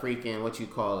that freaking what you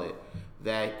call it,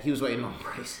 that he was waiting on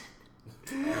Bryson.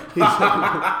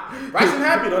 Bryson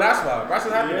happy though. That's why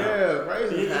Bryson happy. Yeah,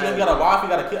 Bryson. He got a wife. He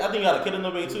got a kid. I think he got a kid in the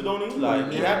way too, don't he? Like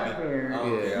he happy. I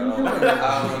don't want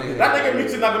to hear that nigga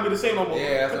music not gonna be the same no more.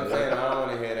 Yeah, that's what I'm saying. I don't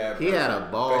want to hear that. He had a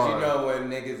bar. Because you know when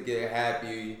niggas get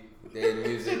happy, their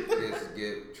music just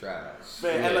get trash.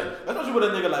 Man, and like, especially with a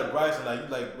nigga like Bryson. Like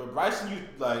with Bryson, you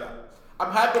like,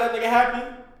 I'm happy that nigga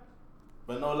happy.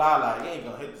 But no lie, like, he ain't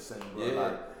gonna hit the same, bro.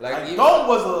 Yeah. Like Don't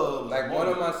was a... Like, one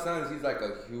of my sons, he's like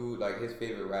a huge... Like, his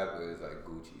favorite rapper is, like,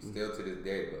 Gucci. Still to this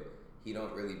day, but he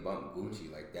don't really bump Gucci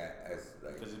like that. As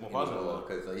like, because he's more positive.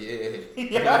 Because,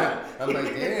 yeah. I'm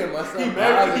like, damn, my son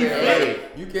positive.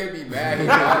 You can't be mad. He's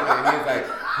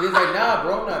like, nah,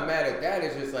 bro, I'm not mad at that.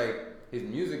 It's just, like, his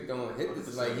music don't hit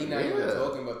this. Like, he not even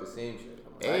talking about the same shit.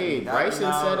 Hey,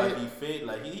 Bryson said like it. He fit,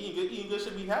 like he good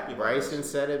should be happy. Bryson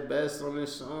said it best on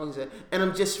this song. He said, and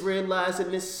I'm just realizing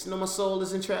this. No, my soul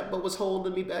isn't trapped, but what's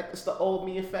holding me back is the old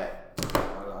me. In fact,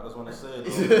 I just want to say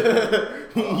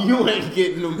it. You ain't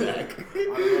getting them back.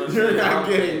 You're not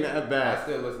getting that back. I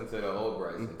still listen to the old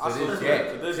Bryson. To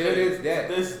this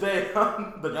day,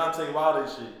 the Deontay Wilder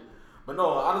shit. But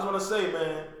no, I just want to say,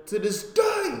 man. To this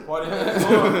day, Party Next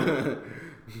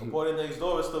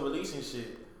Door is still releasing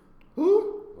shit.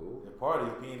 Who? The Party,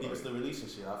 P&D is still releasing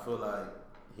shit. I feel like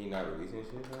he not releasing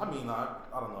shit. I mean, I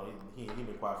don't know. He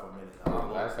been quiet for a minute now.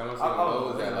 Last time I seen him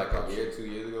was that like a year, 2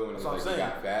 years ago when he got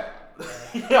fat.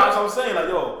 Yeah, that's what I'm saying. Like,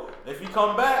 yo, if he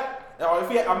come back Or I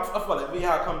feel like if he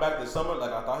had come back this summer,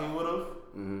 like I thought he would have.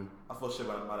 I thought shit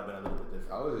might have been a little bit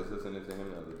different. I was just listening to him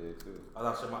the other day too. I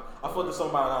thought the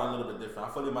song might have gone a little bit different.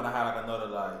 I thought he might have had like another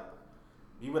like.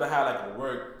 He would have had like a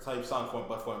work type song for him,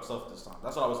 but for himself this time.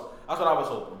 That's what I was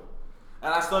hoping.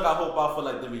 And I still got hope out for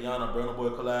like the Rihanna Burna Boy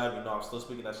collab. You know, I'm still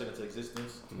speaking that shit into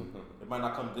existence. It might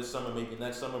not come this summer, maybe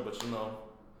next summer, but you know,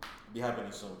 be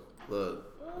happening soon. Look,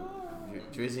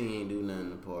 Drizzy ain't do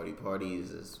nothing to party. Parties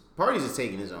is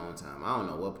taking his own time. I don't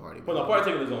know what party. But no,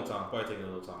 party taking his own time. Party taking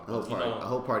his own time. I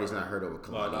hope party's not hurt over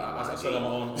Colombia. I still got my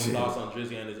own thoughts on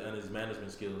Drizzy and his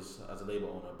management skills as a label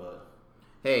owner, but.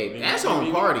 Hey, that's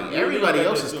on party. Everybody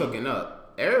else is cooking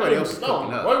up. Everybody else is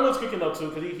cooking up. Roy Wood's cooking up too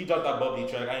because he dropped that bubbly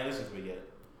track. I ain't listened to it yet.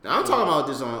 Now, I'm talking about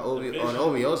this on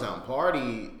OVO's album.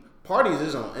 Party's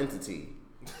his own entity.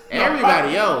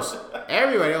 Everybody else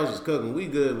is cooking. We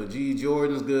good, but G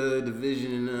Jordan's good.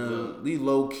 Division and them. We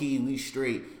low key. We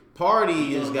straight.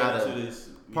 Party got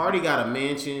a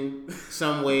mansion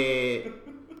somewhere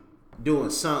doing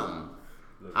something.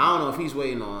 I don't know if he's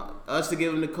waiting on us to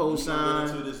give him the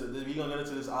cosign. We gonna get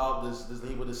into this album, this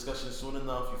label discussion soon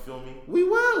enough. You feel me? We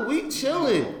will. We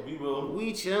chilling. We will.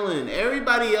 We chilling.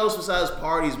 Everybody else besides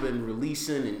Party's been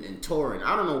releasing and touring.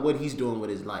 I don't know what he's doing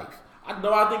with his life. I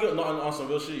think on some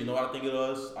real shit. You know what I think it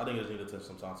was? I think it was needed to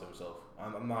some time to himself.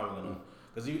 I'm not even gonna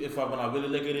because when I really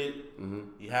look at it,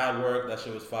 he had work. That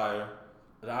shit was fire.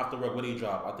 And after work, what did he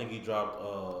drop? I think he dropped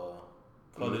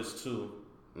Colors 2.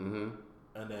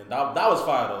 And then that was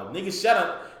fire though.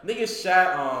 Niggas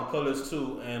shot Colors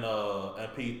 2 and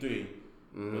P3.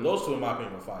 But those two in my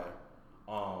opinion were fire.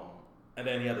 And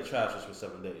then he had the trash which for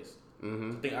 7 days.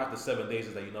 I think after 7 days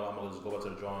is like, you know, I'm gonna just go back to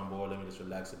the drawing board, let me just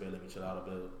relax a bit, let me chill out a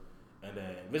bit. And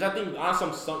then which I think on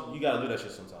some you gotta do that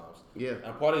shit sometimes. Yeah.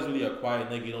 And Party's really a quiet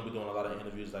nigga, you don't be doing a lot of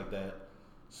interviews like that.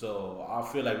 So I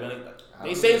feel like when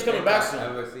they say he's coming back soon.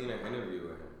 I've never seen an interview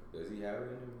with him. Does he have an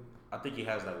interview? I think he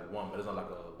has like one, but it's not like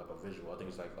a visual. I think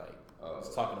it's like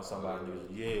he's talking to somebody.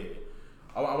 Yeah,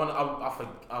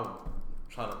 I'm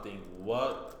trying to think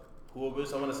who it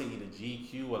was. I want to say either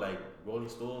GQ or like Rolling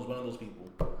Stones, one of those people.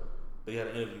 But he had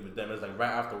an interview with them. It's like right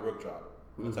after work drop.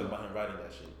 We're talking about him writing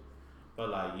that shit. But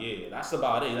like, yeah, that's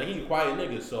about it. Like he's a quiet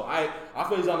nigga, so I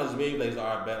feel he's on his wave. Like,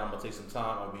 all right, bet I'm gonna take some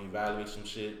time. I'm gonna reevaluate some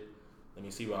shit. Let me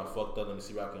see where I fucked up. Let me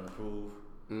see where I can improve.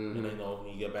 And then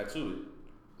he get back to it.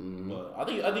 But I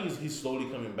think he's slowly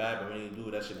coming back, but when he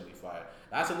do that shit gonna be fire.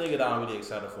 That's a nigga that I'm really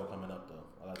excited for coming up though.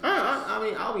 I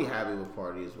mean, I'll be happy with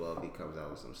Party as well if he comes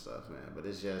out with some stuff, man. But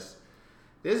it's just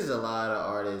this is a lot of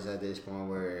artists at this point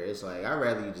where it's like I'd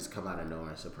rather you just come out of nowhere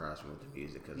and surprise me with the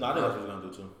music. Cause I think that's what he's gonna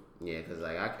do too. Yeah, cause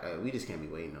like we just can't be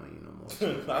waiting on you no more.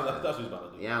 That's what he's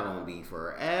about to do. Yeah, I'm gonna be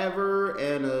forever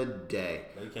and a day.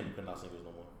 Like, you can't be putting out singles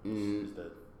no more. It's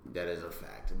dead. That is a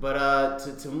fact. But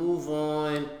to move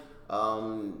on.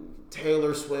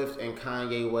 Taylor Swift and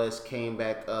Kanye West came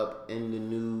back up in the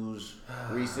news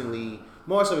recently,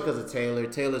 more so because of Taylor.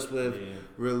 Taylor Swift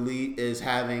really is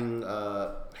having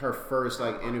her first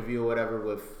like interview or whatever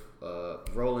with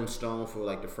Rolling Stone for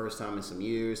like the first time in some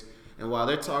years. And while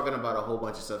they're talking about a whole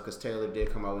bunch of stuff, because Taylor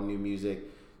did come out with new music,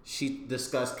 she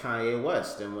discussed Kanye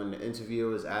West. And when the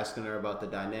interviewer was asking her about the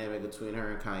dynamic between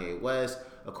her and Kanye West,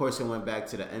 of course it went back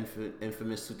to the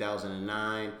infamous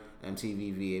 2009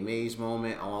 MTV VMAs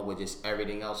moment, along with just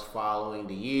everything else following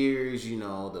the years, you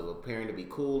know, the appearing to be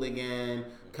cool again.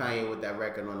 Kanye with that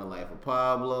record on the Life of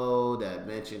Pablo that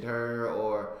mentioned her,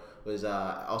 or was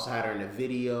also had her in a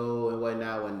video and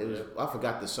whatnot. When it was, I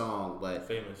forgot the song, but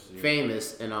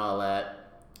famous and all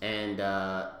that. And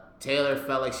Taylor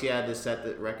felt like she had to set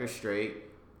the record straight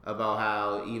about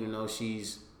how even though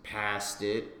she's past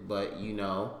it, but you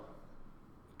know.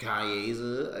 Kanye's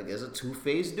a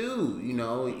two-faced dude. You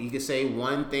know, he could say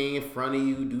one thing in front of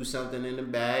you, do something in the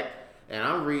back. And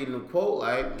I'm reading the quote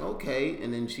like, okay.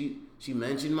 And then she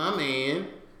mentioned my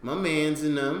man's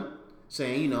in them,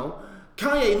 saying, you know,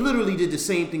 Kanye literally did the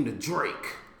same thing to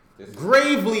Drake.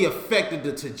 Gravely affected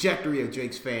the trajectory of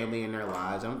Drake's family and their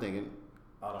lives. I'm thinking,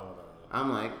 I'm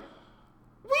like,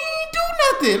 we ain't do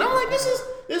nothing. I'm like, this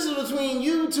is between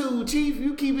you two, Chief.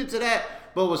 You keep it to that.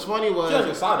 But what's funny was... She was on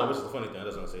your side, though, which is the funny thing. I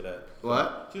just want to say that.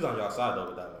 What? She was on your side, though,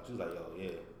 with that one. She was like, yo,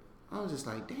 yeah. I was just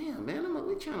like, damn, man. I'm like,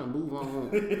 we're trying to move on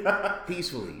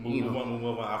peacefully. Move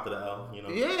on after the L, you know?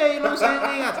 Yeah, you know what I'm saying? We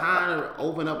ain't got time to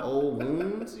open up old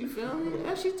wounds. You feel me?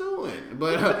 That's what she doing.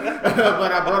 But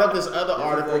I brought up this other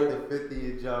article. Like the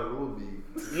 50th Ja Rule beat.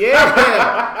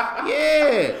 Yeah.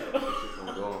 Yeah.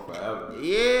 Going forever.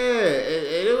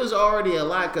 Yeah. It was already a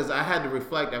lot because I had to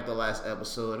reflect after the last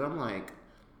episode. I'm like...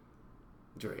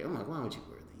 Dre, I'm like, why don't you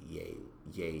wear the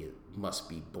must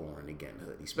be born again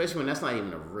hoodie, especially when that's not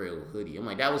even a real hoodie. I'm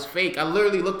like, that was fake. I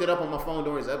literally looked it up on my phone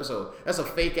during this episode. That's a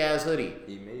fake ass hoodie.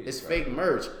 He made it. It's fake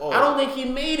merch. I don't think he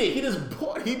made it. He just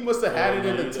bought. He must have had it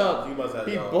in the tub. He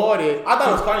bought it. I thought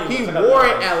it was funny. He wore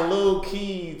it at Lil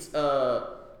Keith's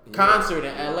concert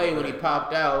in LA when he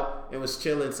popped out and was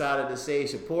chilling inside of the stage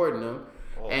supporting him.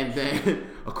 And then,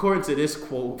 according to this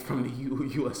quote from the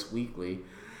U.S. Weekly,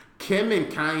 Kim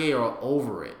and Kanye are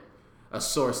over it. A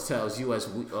source tells U.S.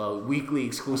 Weekly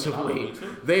exclusively.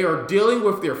 They are dealing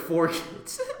with their 4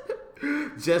 kids.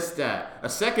 Just that. A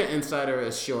second insider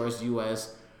assures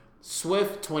U.S.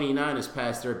 Swift 29 has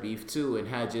passed their beef too and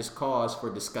had just cause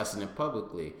for discussing it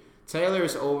publicly. Taylor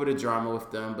is over the drama with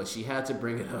them, but she had to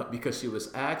bring it up because she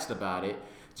was asked about it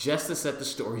just to set the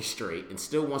story straight and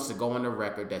still wants to go on the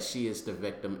record that she is the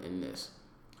victim in this.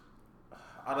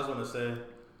 I just want to say,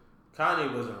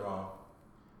 Kanye wasn't wrong.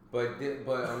 But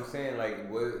I'm saying right.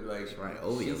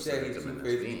 She said he's too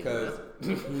crazy because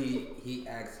he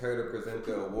asked her to present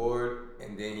the award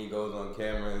and then he goes on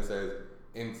camera and says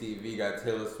MTV got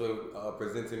Taylor Swift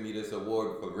presenting me this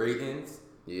award for ratings.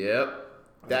 Yep.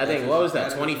 That thing, what was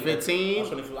that, 2015? I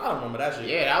don't remember that shit.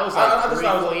 Yeah, that was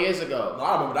like 3-4 years ago. No,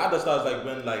 I remember that. I just thought it was like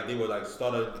when like they were like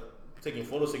started taking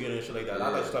photos together and shit like that. Yeah.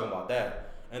 I thought she was talking about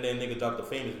that. And then nigga dropped the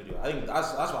famous video. I think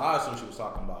that's what I assumed she was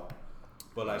talking about.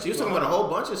 But like she was talking about a whole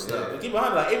bunch of stuff. Yeah, keep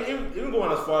behind like even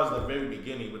going as far as the very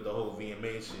beginning with the whole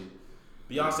VMA shit.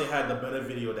 Beyonce had the better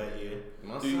video that year.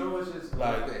 My son was just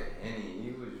like Henny.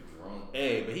 He was drunk.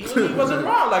 Hey, but he wasn't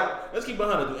wrong. Like, let's keep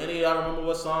behind it. Do any of y'all remember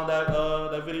what song that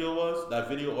video was? That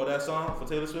video or that song for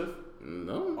Taylor Swift?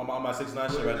 No. On my 6ix9ine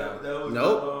shit right now.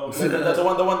 Nope. That's the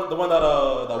one that won the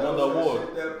award.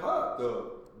 Shit that popped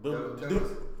though. Do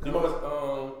you remember?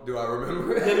 Do I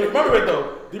remember it? Yeah, do you remember it though?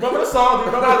 Do you remember the song? Do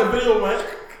you remember how the video went?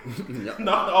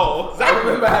 No. Oh, exactly. I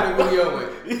remember how the video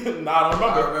went. Nah, I don't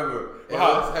remember. I remember. It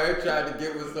was her trying to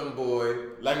get with some boy.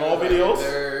 Like all videos?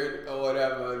 Nerd or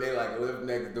whatever. They like live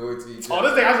next door to each other. Oh,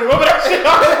 this thing, I remember that shit.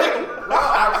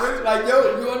 I really, like,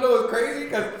 yo, you wanna know what's crazy?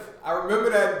 Because I remember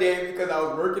that day because I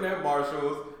was working at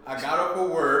Marshall's. I got up for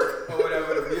work or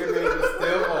whatever. The VMAs was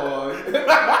still on. And then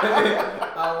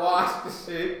I watched the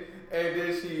shit. And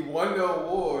then she won the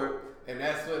award. And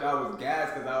that's when I was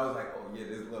gassed because I was like, oh yeah,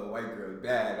 this little white girl is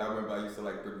bad. I remember I used to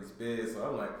like Britney Spears. So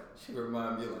I'm like, she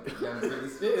reminded me of like a young Britney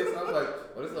Spears. So I was like,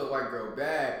 oh, this little white girl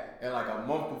bad. And like a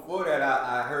month before that,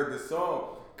 I heard the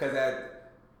song. Because that's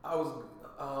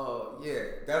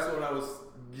when I was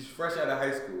fresh out of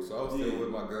high school. So I was still with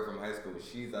my girl from high school.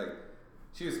 She's like,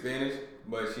 she was Spanish,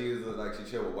 but she was like, she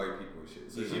chilled with white people and shit.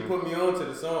 So she put me on to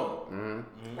the song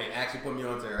and actually put me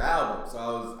on to her album. So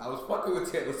I was fucking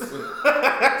with Taylor Swift. So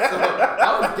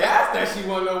I was gassed that she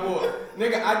won the award.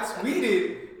 Nigga, I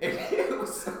tweeted and it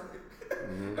was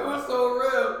so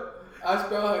real. I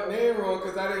spelled her name wrong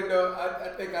because I didn't know.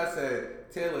 I think I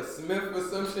said Taylor Smith or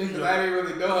some shit because I didn't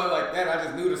really know her like that. I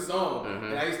just knew the song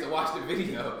and I used to watch the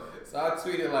video. So I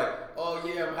tweeted like, oh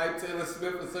yeah, I'm hyped Taylor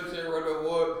Smith or some shit won the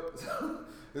award. So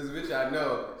this bitch I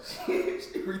know, she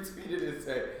retweeted and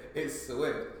said, it's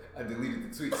Swift. I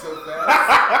deleted the tweet so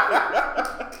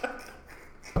fast.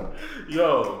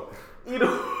 Yo, you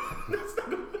know.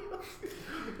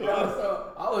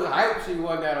 So I was hyped she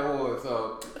won that award,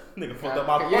 so. Nigga fucked up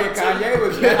my point. Yeah, Kanye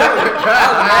was mad. I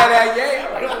was mad at Ye.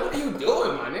 I'm like, what are you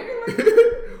doing, my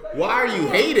nigga? Why are you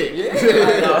hating? Yeah,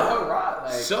 like, all right.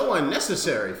 Like, so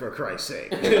unnecessary, for Christ's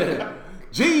sake.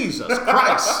 Jesus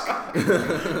Christ.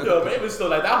 Yo, maybe still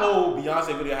like that whole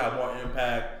Beyonce video had more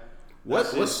impact. What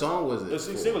song was it? It's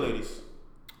Single Ladies.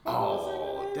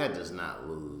 Oh, that does not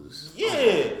lose.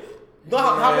 Yeah. No,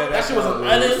 how that shit was an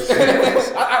Ellen.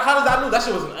 How does that know that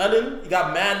shit was an Ellen? You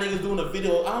got mad niggas doing the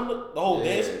video. I don't know the whole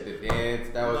dance. The dance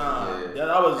that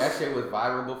was that shit was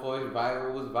viral before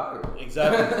viral was viral.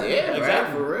 Exactly. Yeah,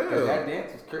 exactly. For real. That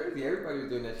dance was crazy. Everybody was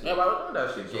doing that shit. Everybody was doing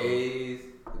that shit. The gays,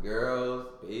 the girls,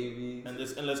 babies.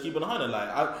 And let's keep it 100. Like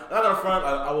not on front.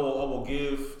 I will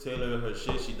give Taylor her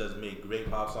shit. She does make great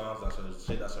pop songs. That's her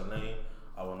shit. That's her lane.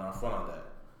 I will not front on that.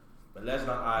 But let's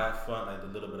not eye front like the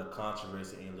little bit of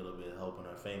controversy and a little bit of helping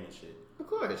her fame and shit. Of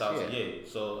course, yeah.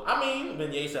 So, I mean,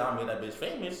 when Ye said I made that bitch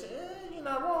famous, you're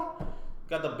not wrong.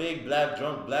 Got the big black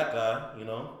drunk black guy, you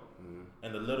know,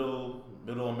 and the little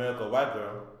middle America white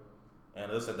girl. And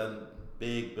listen, that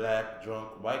big black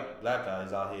drunk white black guy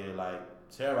is out here like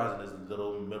terrorizing this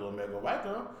little middle America white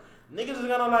girl. Niggas is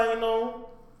gonna like, you know,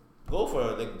 go for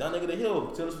her. Like, that nigga the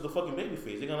hill, tell us with the fucking baby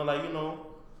face. They're gonna like, you know,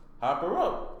 hop her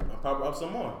up and pop her up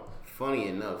some more. Funny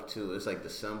enough, too, it's like the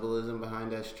symbolism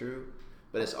behind that's true.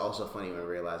 But it's also funny when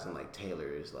realizing like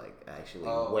Taylor is like actually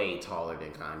way taller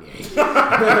than Kanye.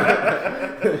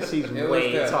 She's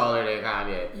way taller than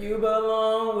Kanye. You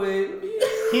belong with me.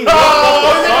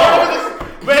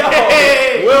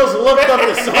 Will's looked up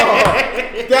the song.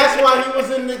 That's why he was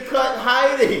in the cut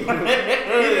hiding. He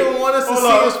didn't want us to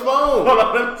see his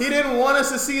phone. He didn't want us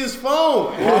to see his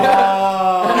phone. He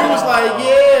was like,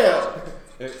 yeah.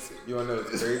 You wanna know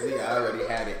what's crazy? I already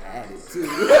had it added too.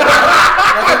 Will's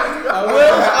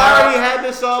already had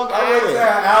this song I went to added.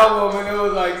 an album and it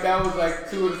was like that was like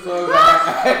 2 of the songs I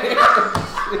had.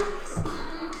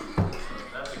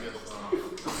 That's a good song.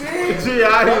 See?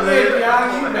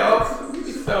 Gianni know.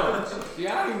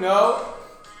 Gianni know.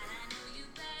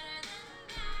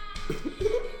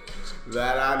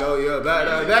 That I know you're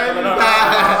better than No.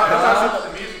 that. The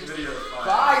music video is fine.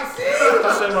 Bye, see?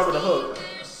 I still remember the hook.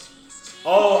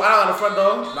 Oh, I got the front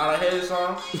door. Now I hear this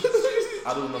song.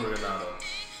 I do remember it now though.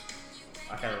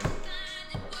 I can't remember.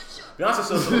 Beyonce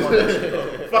still the one that shit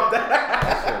though. Fuck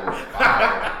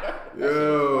that.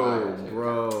 Yo,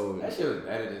 bro. That shit was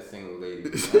better than Single Lady.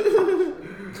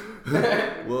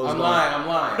 I'm lying.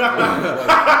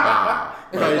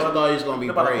 I thought he was gonna be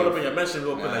About to put up in brave. your mention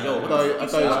real quick. Like, yo, I thought he I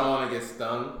was don't want to get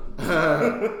stung. I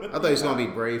thought he was gonna be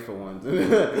brave for once.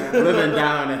 Living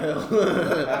down the hill.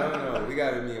 I don't know. We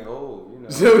gotta be old, you know.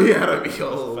 So we gotta be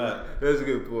old. fact. That's a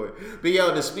good point. But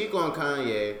yo, to speak on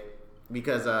Kanye,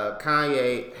 because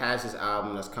Kanye has his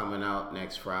album that's coming out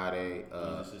next Friday.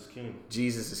 Jesus is King.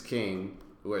 Jesus is King,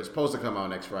 where it's supposed to come out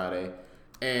next Friday.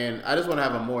 And I just want to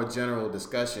have a more general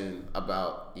discussion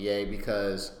about Ye,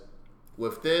 because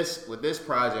with this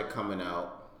project coming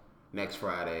out next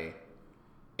Friday,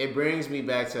 it brings me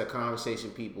back to a conversation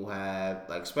people had,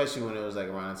 like especially when it was like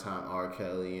around the time R.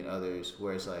 Kelly and others,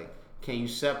 where it's like, can you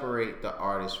separate the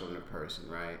artist from the person,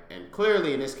 right? And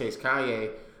clearly in this case,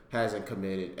 Kanye hasn't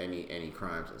committed any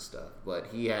crimes and stuff, but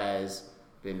he has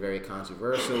been very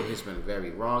controversial. He's been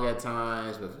very wrong at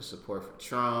times with his support for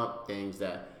Trump, things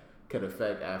that could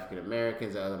affect African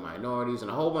Americans and other minorities,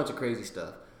 and a whole bunch of crazy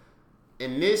stuff.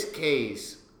 In this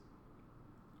case,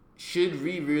 should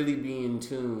we really be in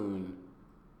tune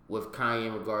with Kanye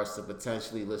in regards to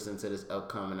potentially listening to this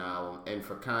upcoming album? And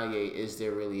for Kanye, is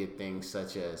there really a thing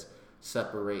such as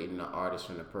separating the artist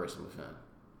from the person with him?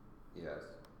 Yes.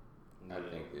 I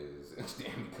think it is.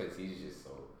 Because he's just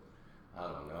so, I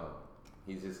don't know.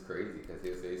 He's just crazy because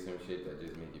he'll say some shit that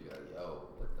just make you be like, yo,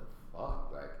 what the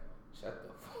fuck? Like, shut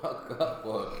the fuck up.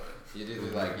 Or you just be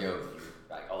like, yo,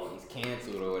 like, oh, he's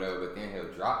canceled or whatever. But then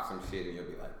he'll drop some shit and you'll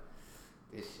be like,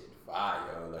 this shit fire,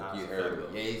 yo. Like, you heard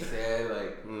what Ye said.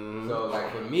 Like, so, like,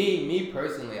 for me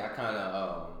personally, I kind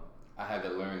of, I had to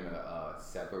learn to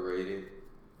separate it.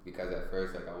 Because at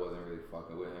first, like, I wasn't really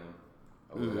fucking with him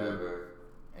or whatever.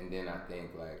 And then I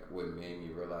think, like, what made me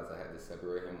realize I had to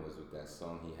separate him was with that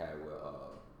song he had with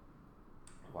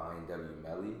YNW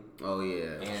Melly. Oh,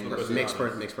 yeah. And Mixed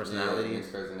personalities. Yeah,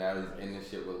 mixed personalities and the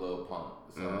shit with Lil Pump.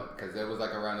 So, because that was,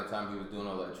 like, around the time he was doing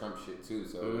all that Trump shit, too.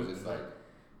 So, it was just like,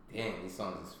 damn, these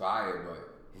songs is fire, but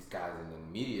these guys in the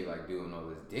media, like, doing all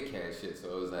this dickhead shit.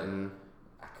 So, it was like,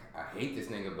 I hate this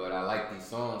nigga, but I like these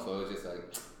songs. So, it was just like,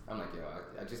 I'm like, yo,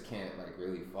 I just can't, like,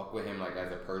 really fuck with him, like,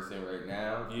 as a person right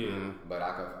now. Yeah. But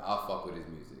I'll fuck with his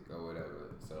music or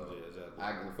whatever. So, yeah,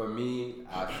 exactly. For me,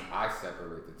 I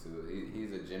separate the two.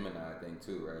 He's a Gemini, I think,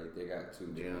 too, right? They got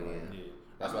two Gemini. Yeah.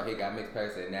 That's why he got mixed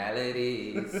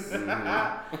personalities.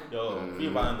 Yo, he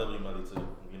about NW Money, too.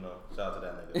 You know, shout out to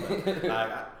that nigga. But,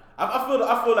 like, I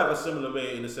feel like a similar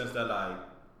way in the sense that, like,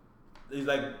 he's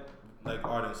like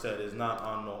Arden said, it's not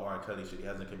on no R. Kelly shit. He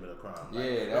hasn't committed a crime. Like,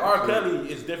 yeah, R.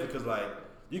 Kelly is different because, like,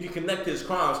 you can connect his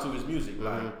crimes to his music.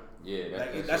 Like,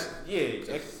 that's sick.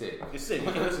 It's sick.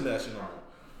 You can listen to that shit no more.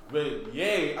 But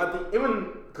Ye, I think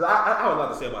even because I have a lot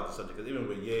to say about the subject. Because even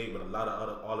with Ye, with a lot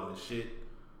of all of his shit,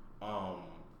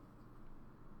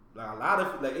 like a lot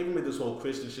of even with this whole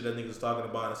Christian shit that niggas talking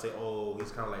about and say, oh,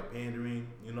 it's kind of like pandering,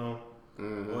 you know,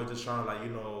 or just trying to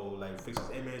fix his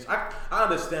image. I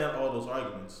understand all those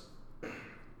arguments.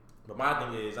 But my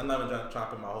thing is, I'm not even trying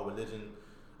to put my whole religion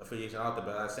affiliation out there,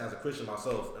 but I say as a Christian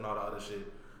myself and all the other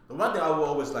shit. The one thing I will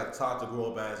always talk to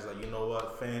grow up as is you know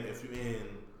what, fam, if you're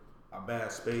in a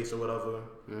bad space or whatever,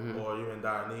 or you're in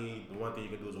dire need, the one thing you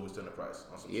can do is always turn the price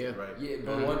on some shit, right? Yeah,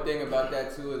 but one thing about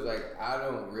that too is I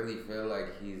don't really feel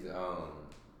like he's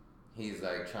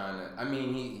trying to. I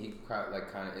mean, he kind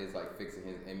of is fixing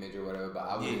his image or whatever, but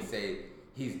I wouldn't say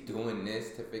he's doing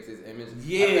this to fix his image.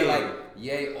 Yeah. I feel like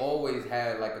Ye always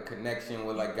had a connection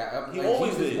with God. He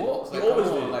always did. Walks. He always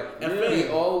did. He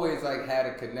always had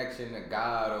a connection to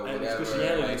God or and whatever.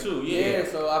 Christianity too. Yeah.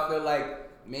 So I feel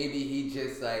maybe he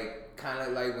just like kind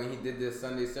of like when he did this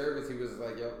Sunday service, he was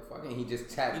like, yo, fucking, he just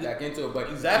tapped back into it. But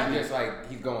exactly. he just like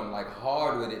he's going like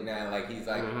hard with it now. Like he's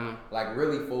like like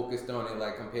really focused on it,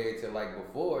 like compared to like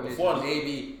before. And it's just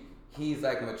maybe he's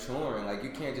like maturing. Like you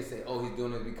can't just say, oh, he's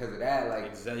doing it because of that.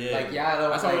 Like like y'all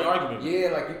don't. That's like, not an argument. Yeah,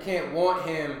 like you can't want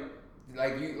him.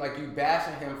 Like you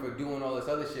bashing him for doing all this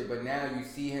other shit, but now you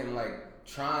see him like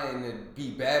trying to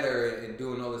be better and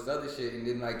doing all this other shit, and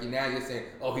then like now you're saying,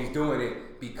 oh, he's doing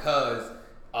it because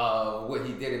of what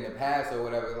he did in the past or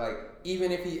whatever. Like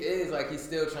even if he is, like he's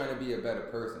still trying to be a better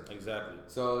person. Exactly.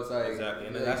 So it's like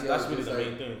and like, that's really the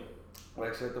main thing.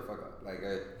 Like shut the fuck up. Like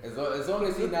as long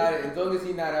as he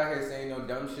not out here saying no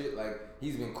dumb shit, like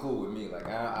he's been cool with me. Like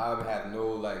I have no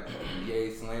like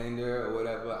yay slander or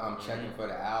whatever. I'm checking for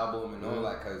the album and all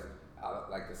that because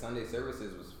like the Sunday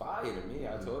services was fire to me.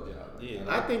 I told y'all. Like, yeah.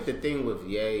 I think the thing with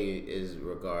Ye is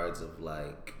regards of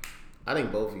like, I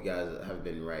think both of you guys have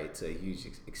been right to a huge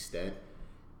extent.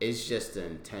 It's just the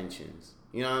intentions.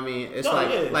 You know what I mean? It's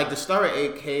like the start of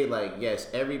 8K, like, yes,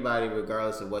 everybody,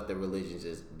 regardless of what their religion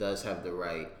is, does have the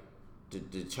right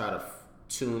to try to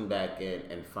tune back in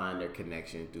and find their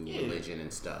connection through religion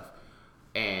and stuff.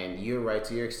 And you're right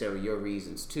to your extent with your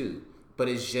reasons too. But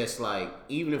it's just like,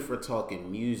 even if we're talking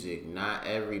music, not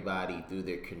everybody through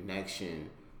their connection,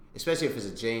 especially if it's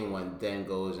a genuine one, then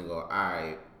goes and go, all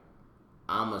right,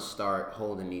 I'm going to start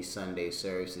holding these Sunday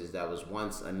services that was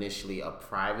once initially a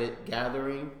private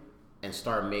gathering and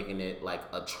start making it like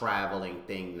a traveling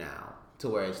thing now. To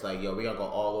where it's like, yo, we're going to go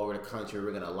all over the country. We're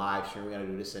going to live stream. We're going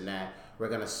to do this and that. We're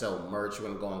going to sell merch.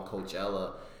 We're going to go on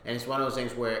Coachella. And it's one of those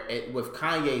things where with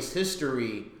Kanye's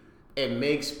history, it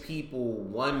makes people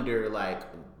wonder like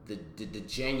the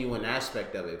genuine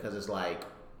aspect of it. Because it's like,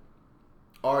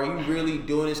 are you really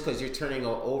doing this because you're turning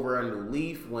over a new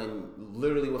leaf when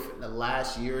literally within the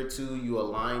last year or two, you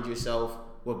aligned yourself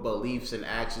with beliefs and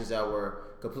actions that were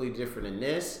completely different than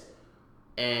this?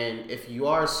 And if you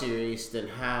are serious, then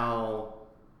how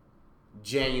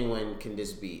genuine can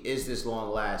this be? Is this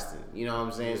long lasting? You know what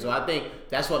I'm saying? So I think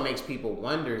that's what makes people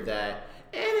wonder that.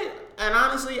 And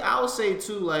honestly, I would say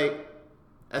too, like,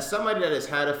 as somebody that has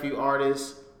had a few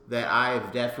artists that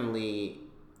I've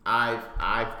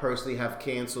personally have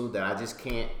canceled that I just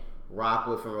can't rock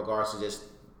with in regards to just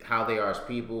how they are as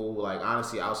people. Like,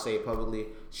 honestly, I'll say publicly,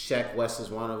 Sheck West is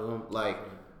one of them. Like,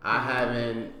 I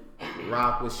haven't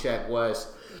rocked with Sheck West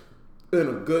in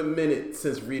a good minute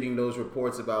since reading those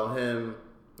reports about him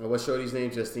and what's Shorty's name,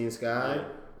 Justine Skye,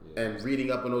 and reading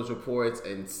up on those reports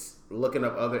and looking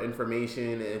up other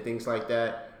information and things like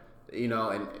that, you know,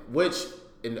 and which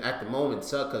at the moment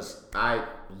sucked because I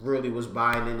really was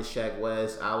buying into Sheck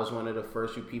West. I was one of the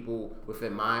first few people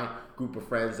within my group of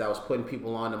friends that was putting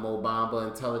people on to Mo Bamba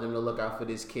and telling them to look out for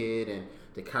this kid, and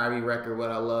the Kyrie record, what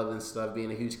I love and stuff,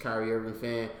 being a huge Kyrie Irving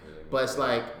fan. But it's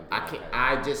like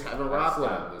I just haven't rocked with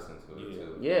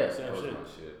him. Yeah, same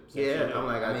shit. I'm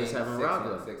like, I just haven't rocked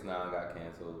with him. 6ix9ine got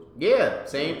canceled. Yeah,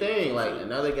 same thing. Like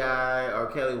another guy, R.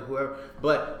 Kelly, whoever.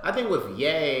 But I think with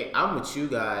Ye, I'm with you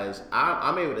guys.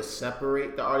 I'm able to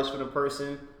separate the artist from the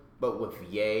person. But with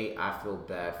Ye, I feel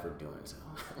bad for doing so.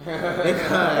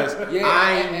 Because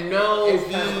I know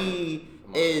he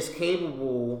is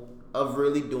capable of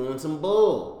really doing some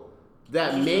bull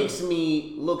that makes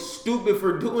me look stupid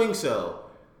for doing so.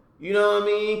 You know what I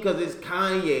mean? Because it's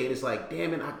Kanye, and it's like,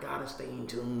 damn it, I gotta stay in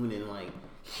tune and like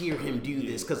hear him do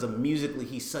this because of musically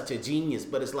he's such a genius.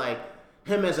 But it's like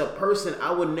him as a person,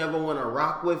 I would never want to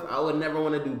rock with. I would never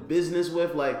want to do business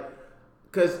with. Like,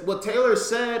 because what Taylor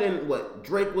said and what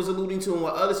Drake was alluding to and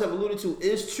what others have alluded to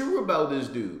is true about this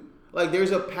dude. Like,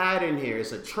 there's a pattern here.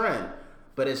 It's a trend.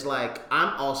 But it's like,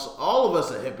 I'm also, all of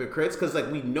us are hypocrites because like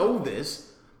we know this.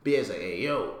 But it's like, hey,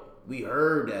 yo, we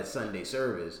heard that Sunday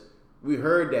service. We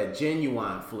heard that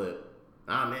Genuine flip.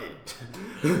 I'm in.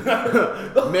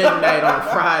 Midnight on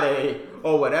Friday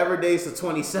or whatever day's the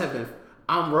 27th.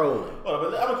 I'm rolling. Oh,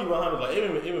 but I'm gonna keep 100. Like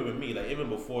even with me, like even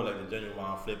before like the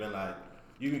Genuine flip, and like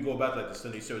you can go back to like the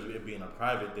Sunday service it being a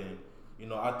private thing. You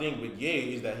know, I think with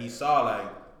Ye is that he saw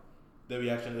like the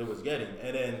reaction it was getting,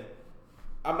 and then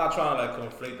I'm not trying to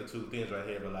like conflate the two things right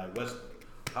here, but like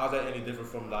how's that any different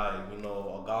from like, you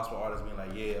know, a gospel artist being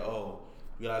like, yeah, oh,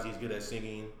 you realize he's good at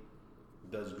singing,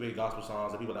 does great gospel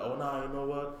songs, and people are like, oh nah, you know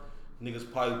what?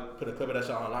 Niggas probably put a clip of that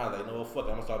shit online, like, you know what, fuck,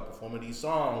 I'm gonna start performing these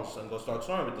songs and go start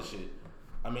touring with this shit.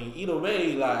 I mean, either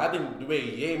way, like, I think the way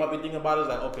Ye might be thinking about it is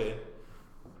like, okay,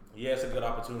 yeah, it's a good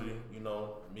opportunity, you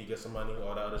know, me get some money,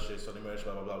 all that other shit, so the marriage,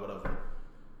 blah, blah, blah, whatever.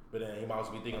 But then he might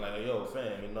also be thinking like, hey, yo,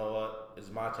 fam, you know what? It's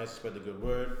my chance to spread the good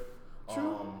word.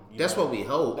 True. That's what we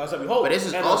hope. That's what we hope. But this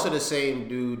is also the same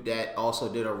dude that also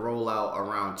did a rollout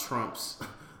around Trump's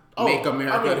Make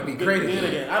America to be great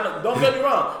again. Don't get me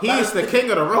wrong. He's the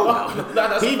king of the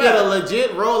rollout. He did a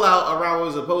legit rollout around what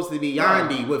was supposed to be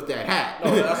Yandi with that hat.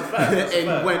 No, that's a fact.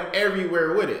 And went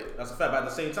everywhere with it. That's a fact. But at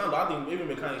the same time, I think even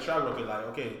with Kanye's track record, like,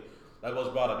 okay, that was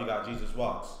brought up. You got Jesus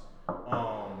Walks.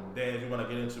 Then if you want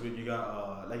to get into it, you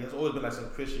got like it's always been like some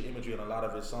Christian imagery in a lot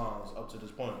of his songs up to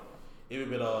this point. Even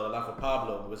with Life of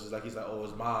Pablo, which is like he's like, oh,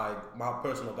 it's my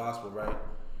personal gospel, right?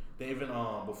 Then even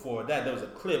before that, there was a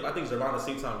clip. I think it's around the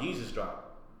same time Jesus dropped.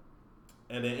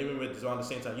 And then even with around the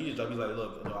same time Jesus dropped, he's like,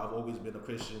 look, I've always been a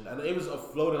Christian. And it was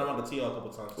floating around the TL a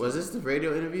couple times. Was this the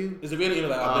radio interview? It's a radio interview.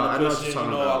 Like, I've been a Christian.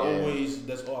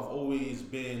 I've always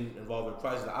been involved with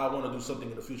Christ. Like, I want to do something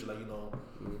in the future, like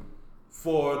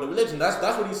for the religion. That's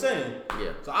what he's saying.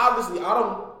 Yeah. So obviously,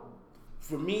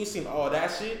 for me, seeing all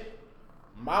that shit,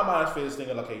 my mind is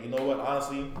thinking, okay, you know what?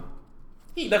 Honestly,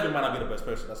 he definitely might not be the best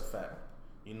person. That's a fact.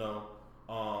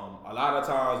 A lot of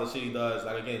times the shit he does,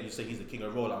 like again, you say he's the king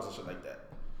of rollouts and shit like that.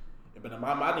 But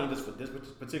my thing just for this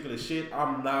particular shit,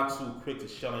 I'm not too quick to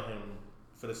shut on him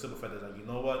for the simple fact that, like, you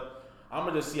know what? I'm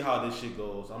gonna just see how this shit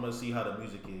goes. I'm gonna see how the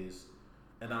music is,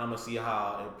 and then I'm gonna see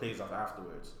how it plays off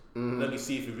afterwards. Let me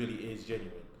see if it really is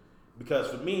genuine. Because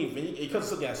for me, when it comes to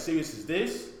something as serious as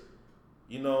this,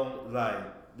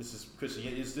 like, this is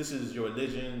Christianity. This is your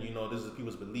religion. This is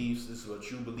people's beliefs. This is what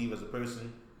you believe as a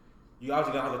person. You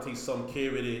obviously gotta have to take some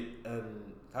care with it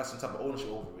and have some type of ownership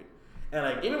over it. And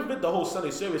like even with the whole Sunday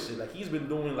service shit, like he's been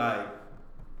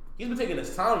taking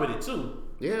his time with it too.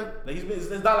 Yeah. Like it's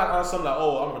not like on something like,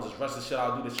 oh, I'm gonna just rush this shit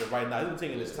out, do this shit right now. He's been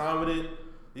taking his time with it.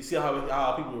 You see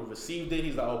how people received it.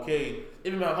 He's like, okay,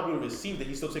 even how people received it,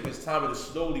 he's still taking his time with it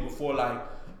slowly before like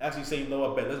actually saying, you know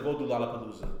what, bet, let's go do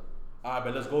Lollapalooza. Alright,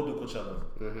 bet, let's go do Coachella.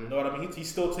 You know what I mean? He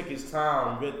still took his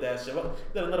time with that shit. He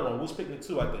did another one, Who's Picnic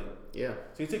too, I think. Yeah.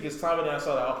 So he took his time with that and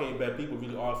saw like, okay, bet, people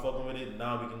really are fucking with it, and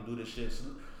now we can do this shit.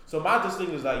 So my just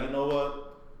thing is like, you know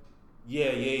what?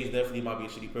 Yeah, he definitely might be a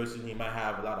shitty person. He might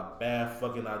have a lot of bad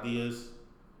fucking ideas,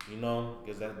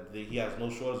 because he has no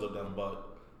shortage of them. But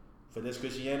for this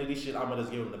Christianity shit, I'm gonna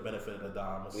just give him the benefit of the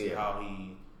doubt. I'm gonna see how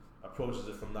he approaches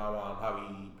it from now on, how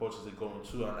he approaches it going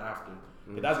to and after.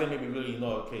 That's gonna make me really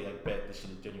okay, like, bet this shit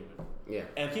is genuine. Yeah.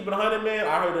 And keep it 100, man.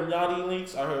 I heard them Yachty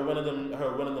links. I heard one of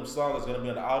them songs that's gonna be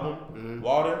on the album,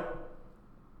 Water.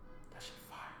 That shit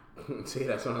fire. See,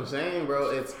 that's what I'm saying, bro.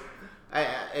 It's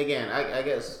I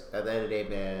guess at the end of the day,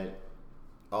 man,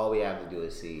 all we have to do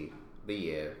is see. But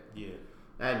yeah.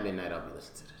 At midnight, I'll be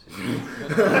listening to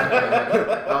this.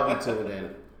 I'll be tuned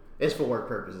in. It's for work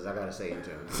purposes, I gotta say it,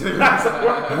 Jones.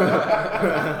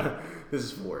 This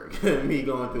is for work. Me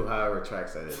going through however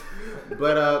tracks that is.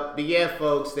 But yeah,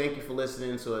 folks, thank you for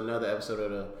listening to another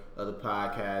episode of the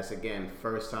podcast. Again,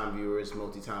 first-time viewers,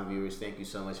 multi-time viewers, thank you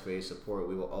so much for your support.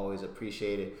 We will always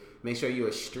appreciate it. Make sure you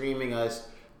are streaming us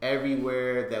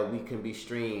everywhere that we can be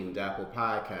streamed. Apple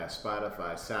Podcasts,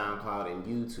 Spotify, SoundCloud, and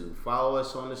YouTube. Follow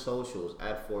us on the socials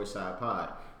at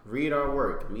FoursidePod. Read our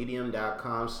work,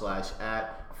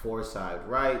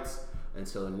 medium.com/@FoursideWrites.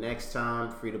 Until next time,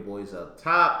 free the boys up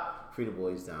top, free the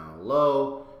boys down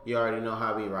low. You already know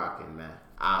how we rocking, man.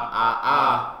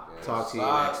 Talk to you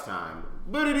next time.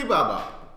 Boodity baba.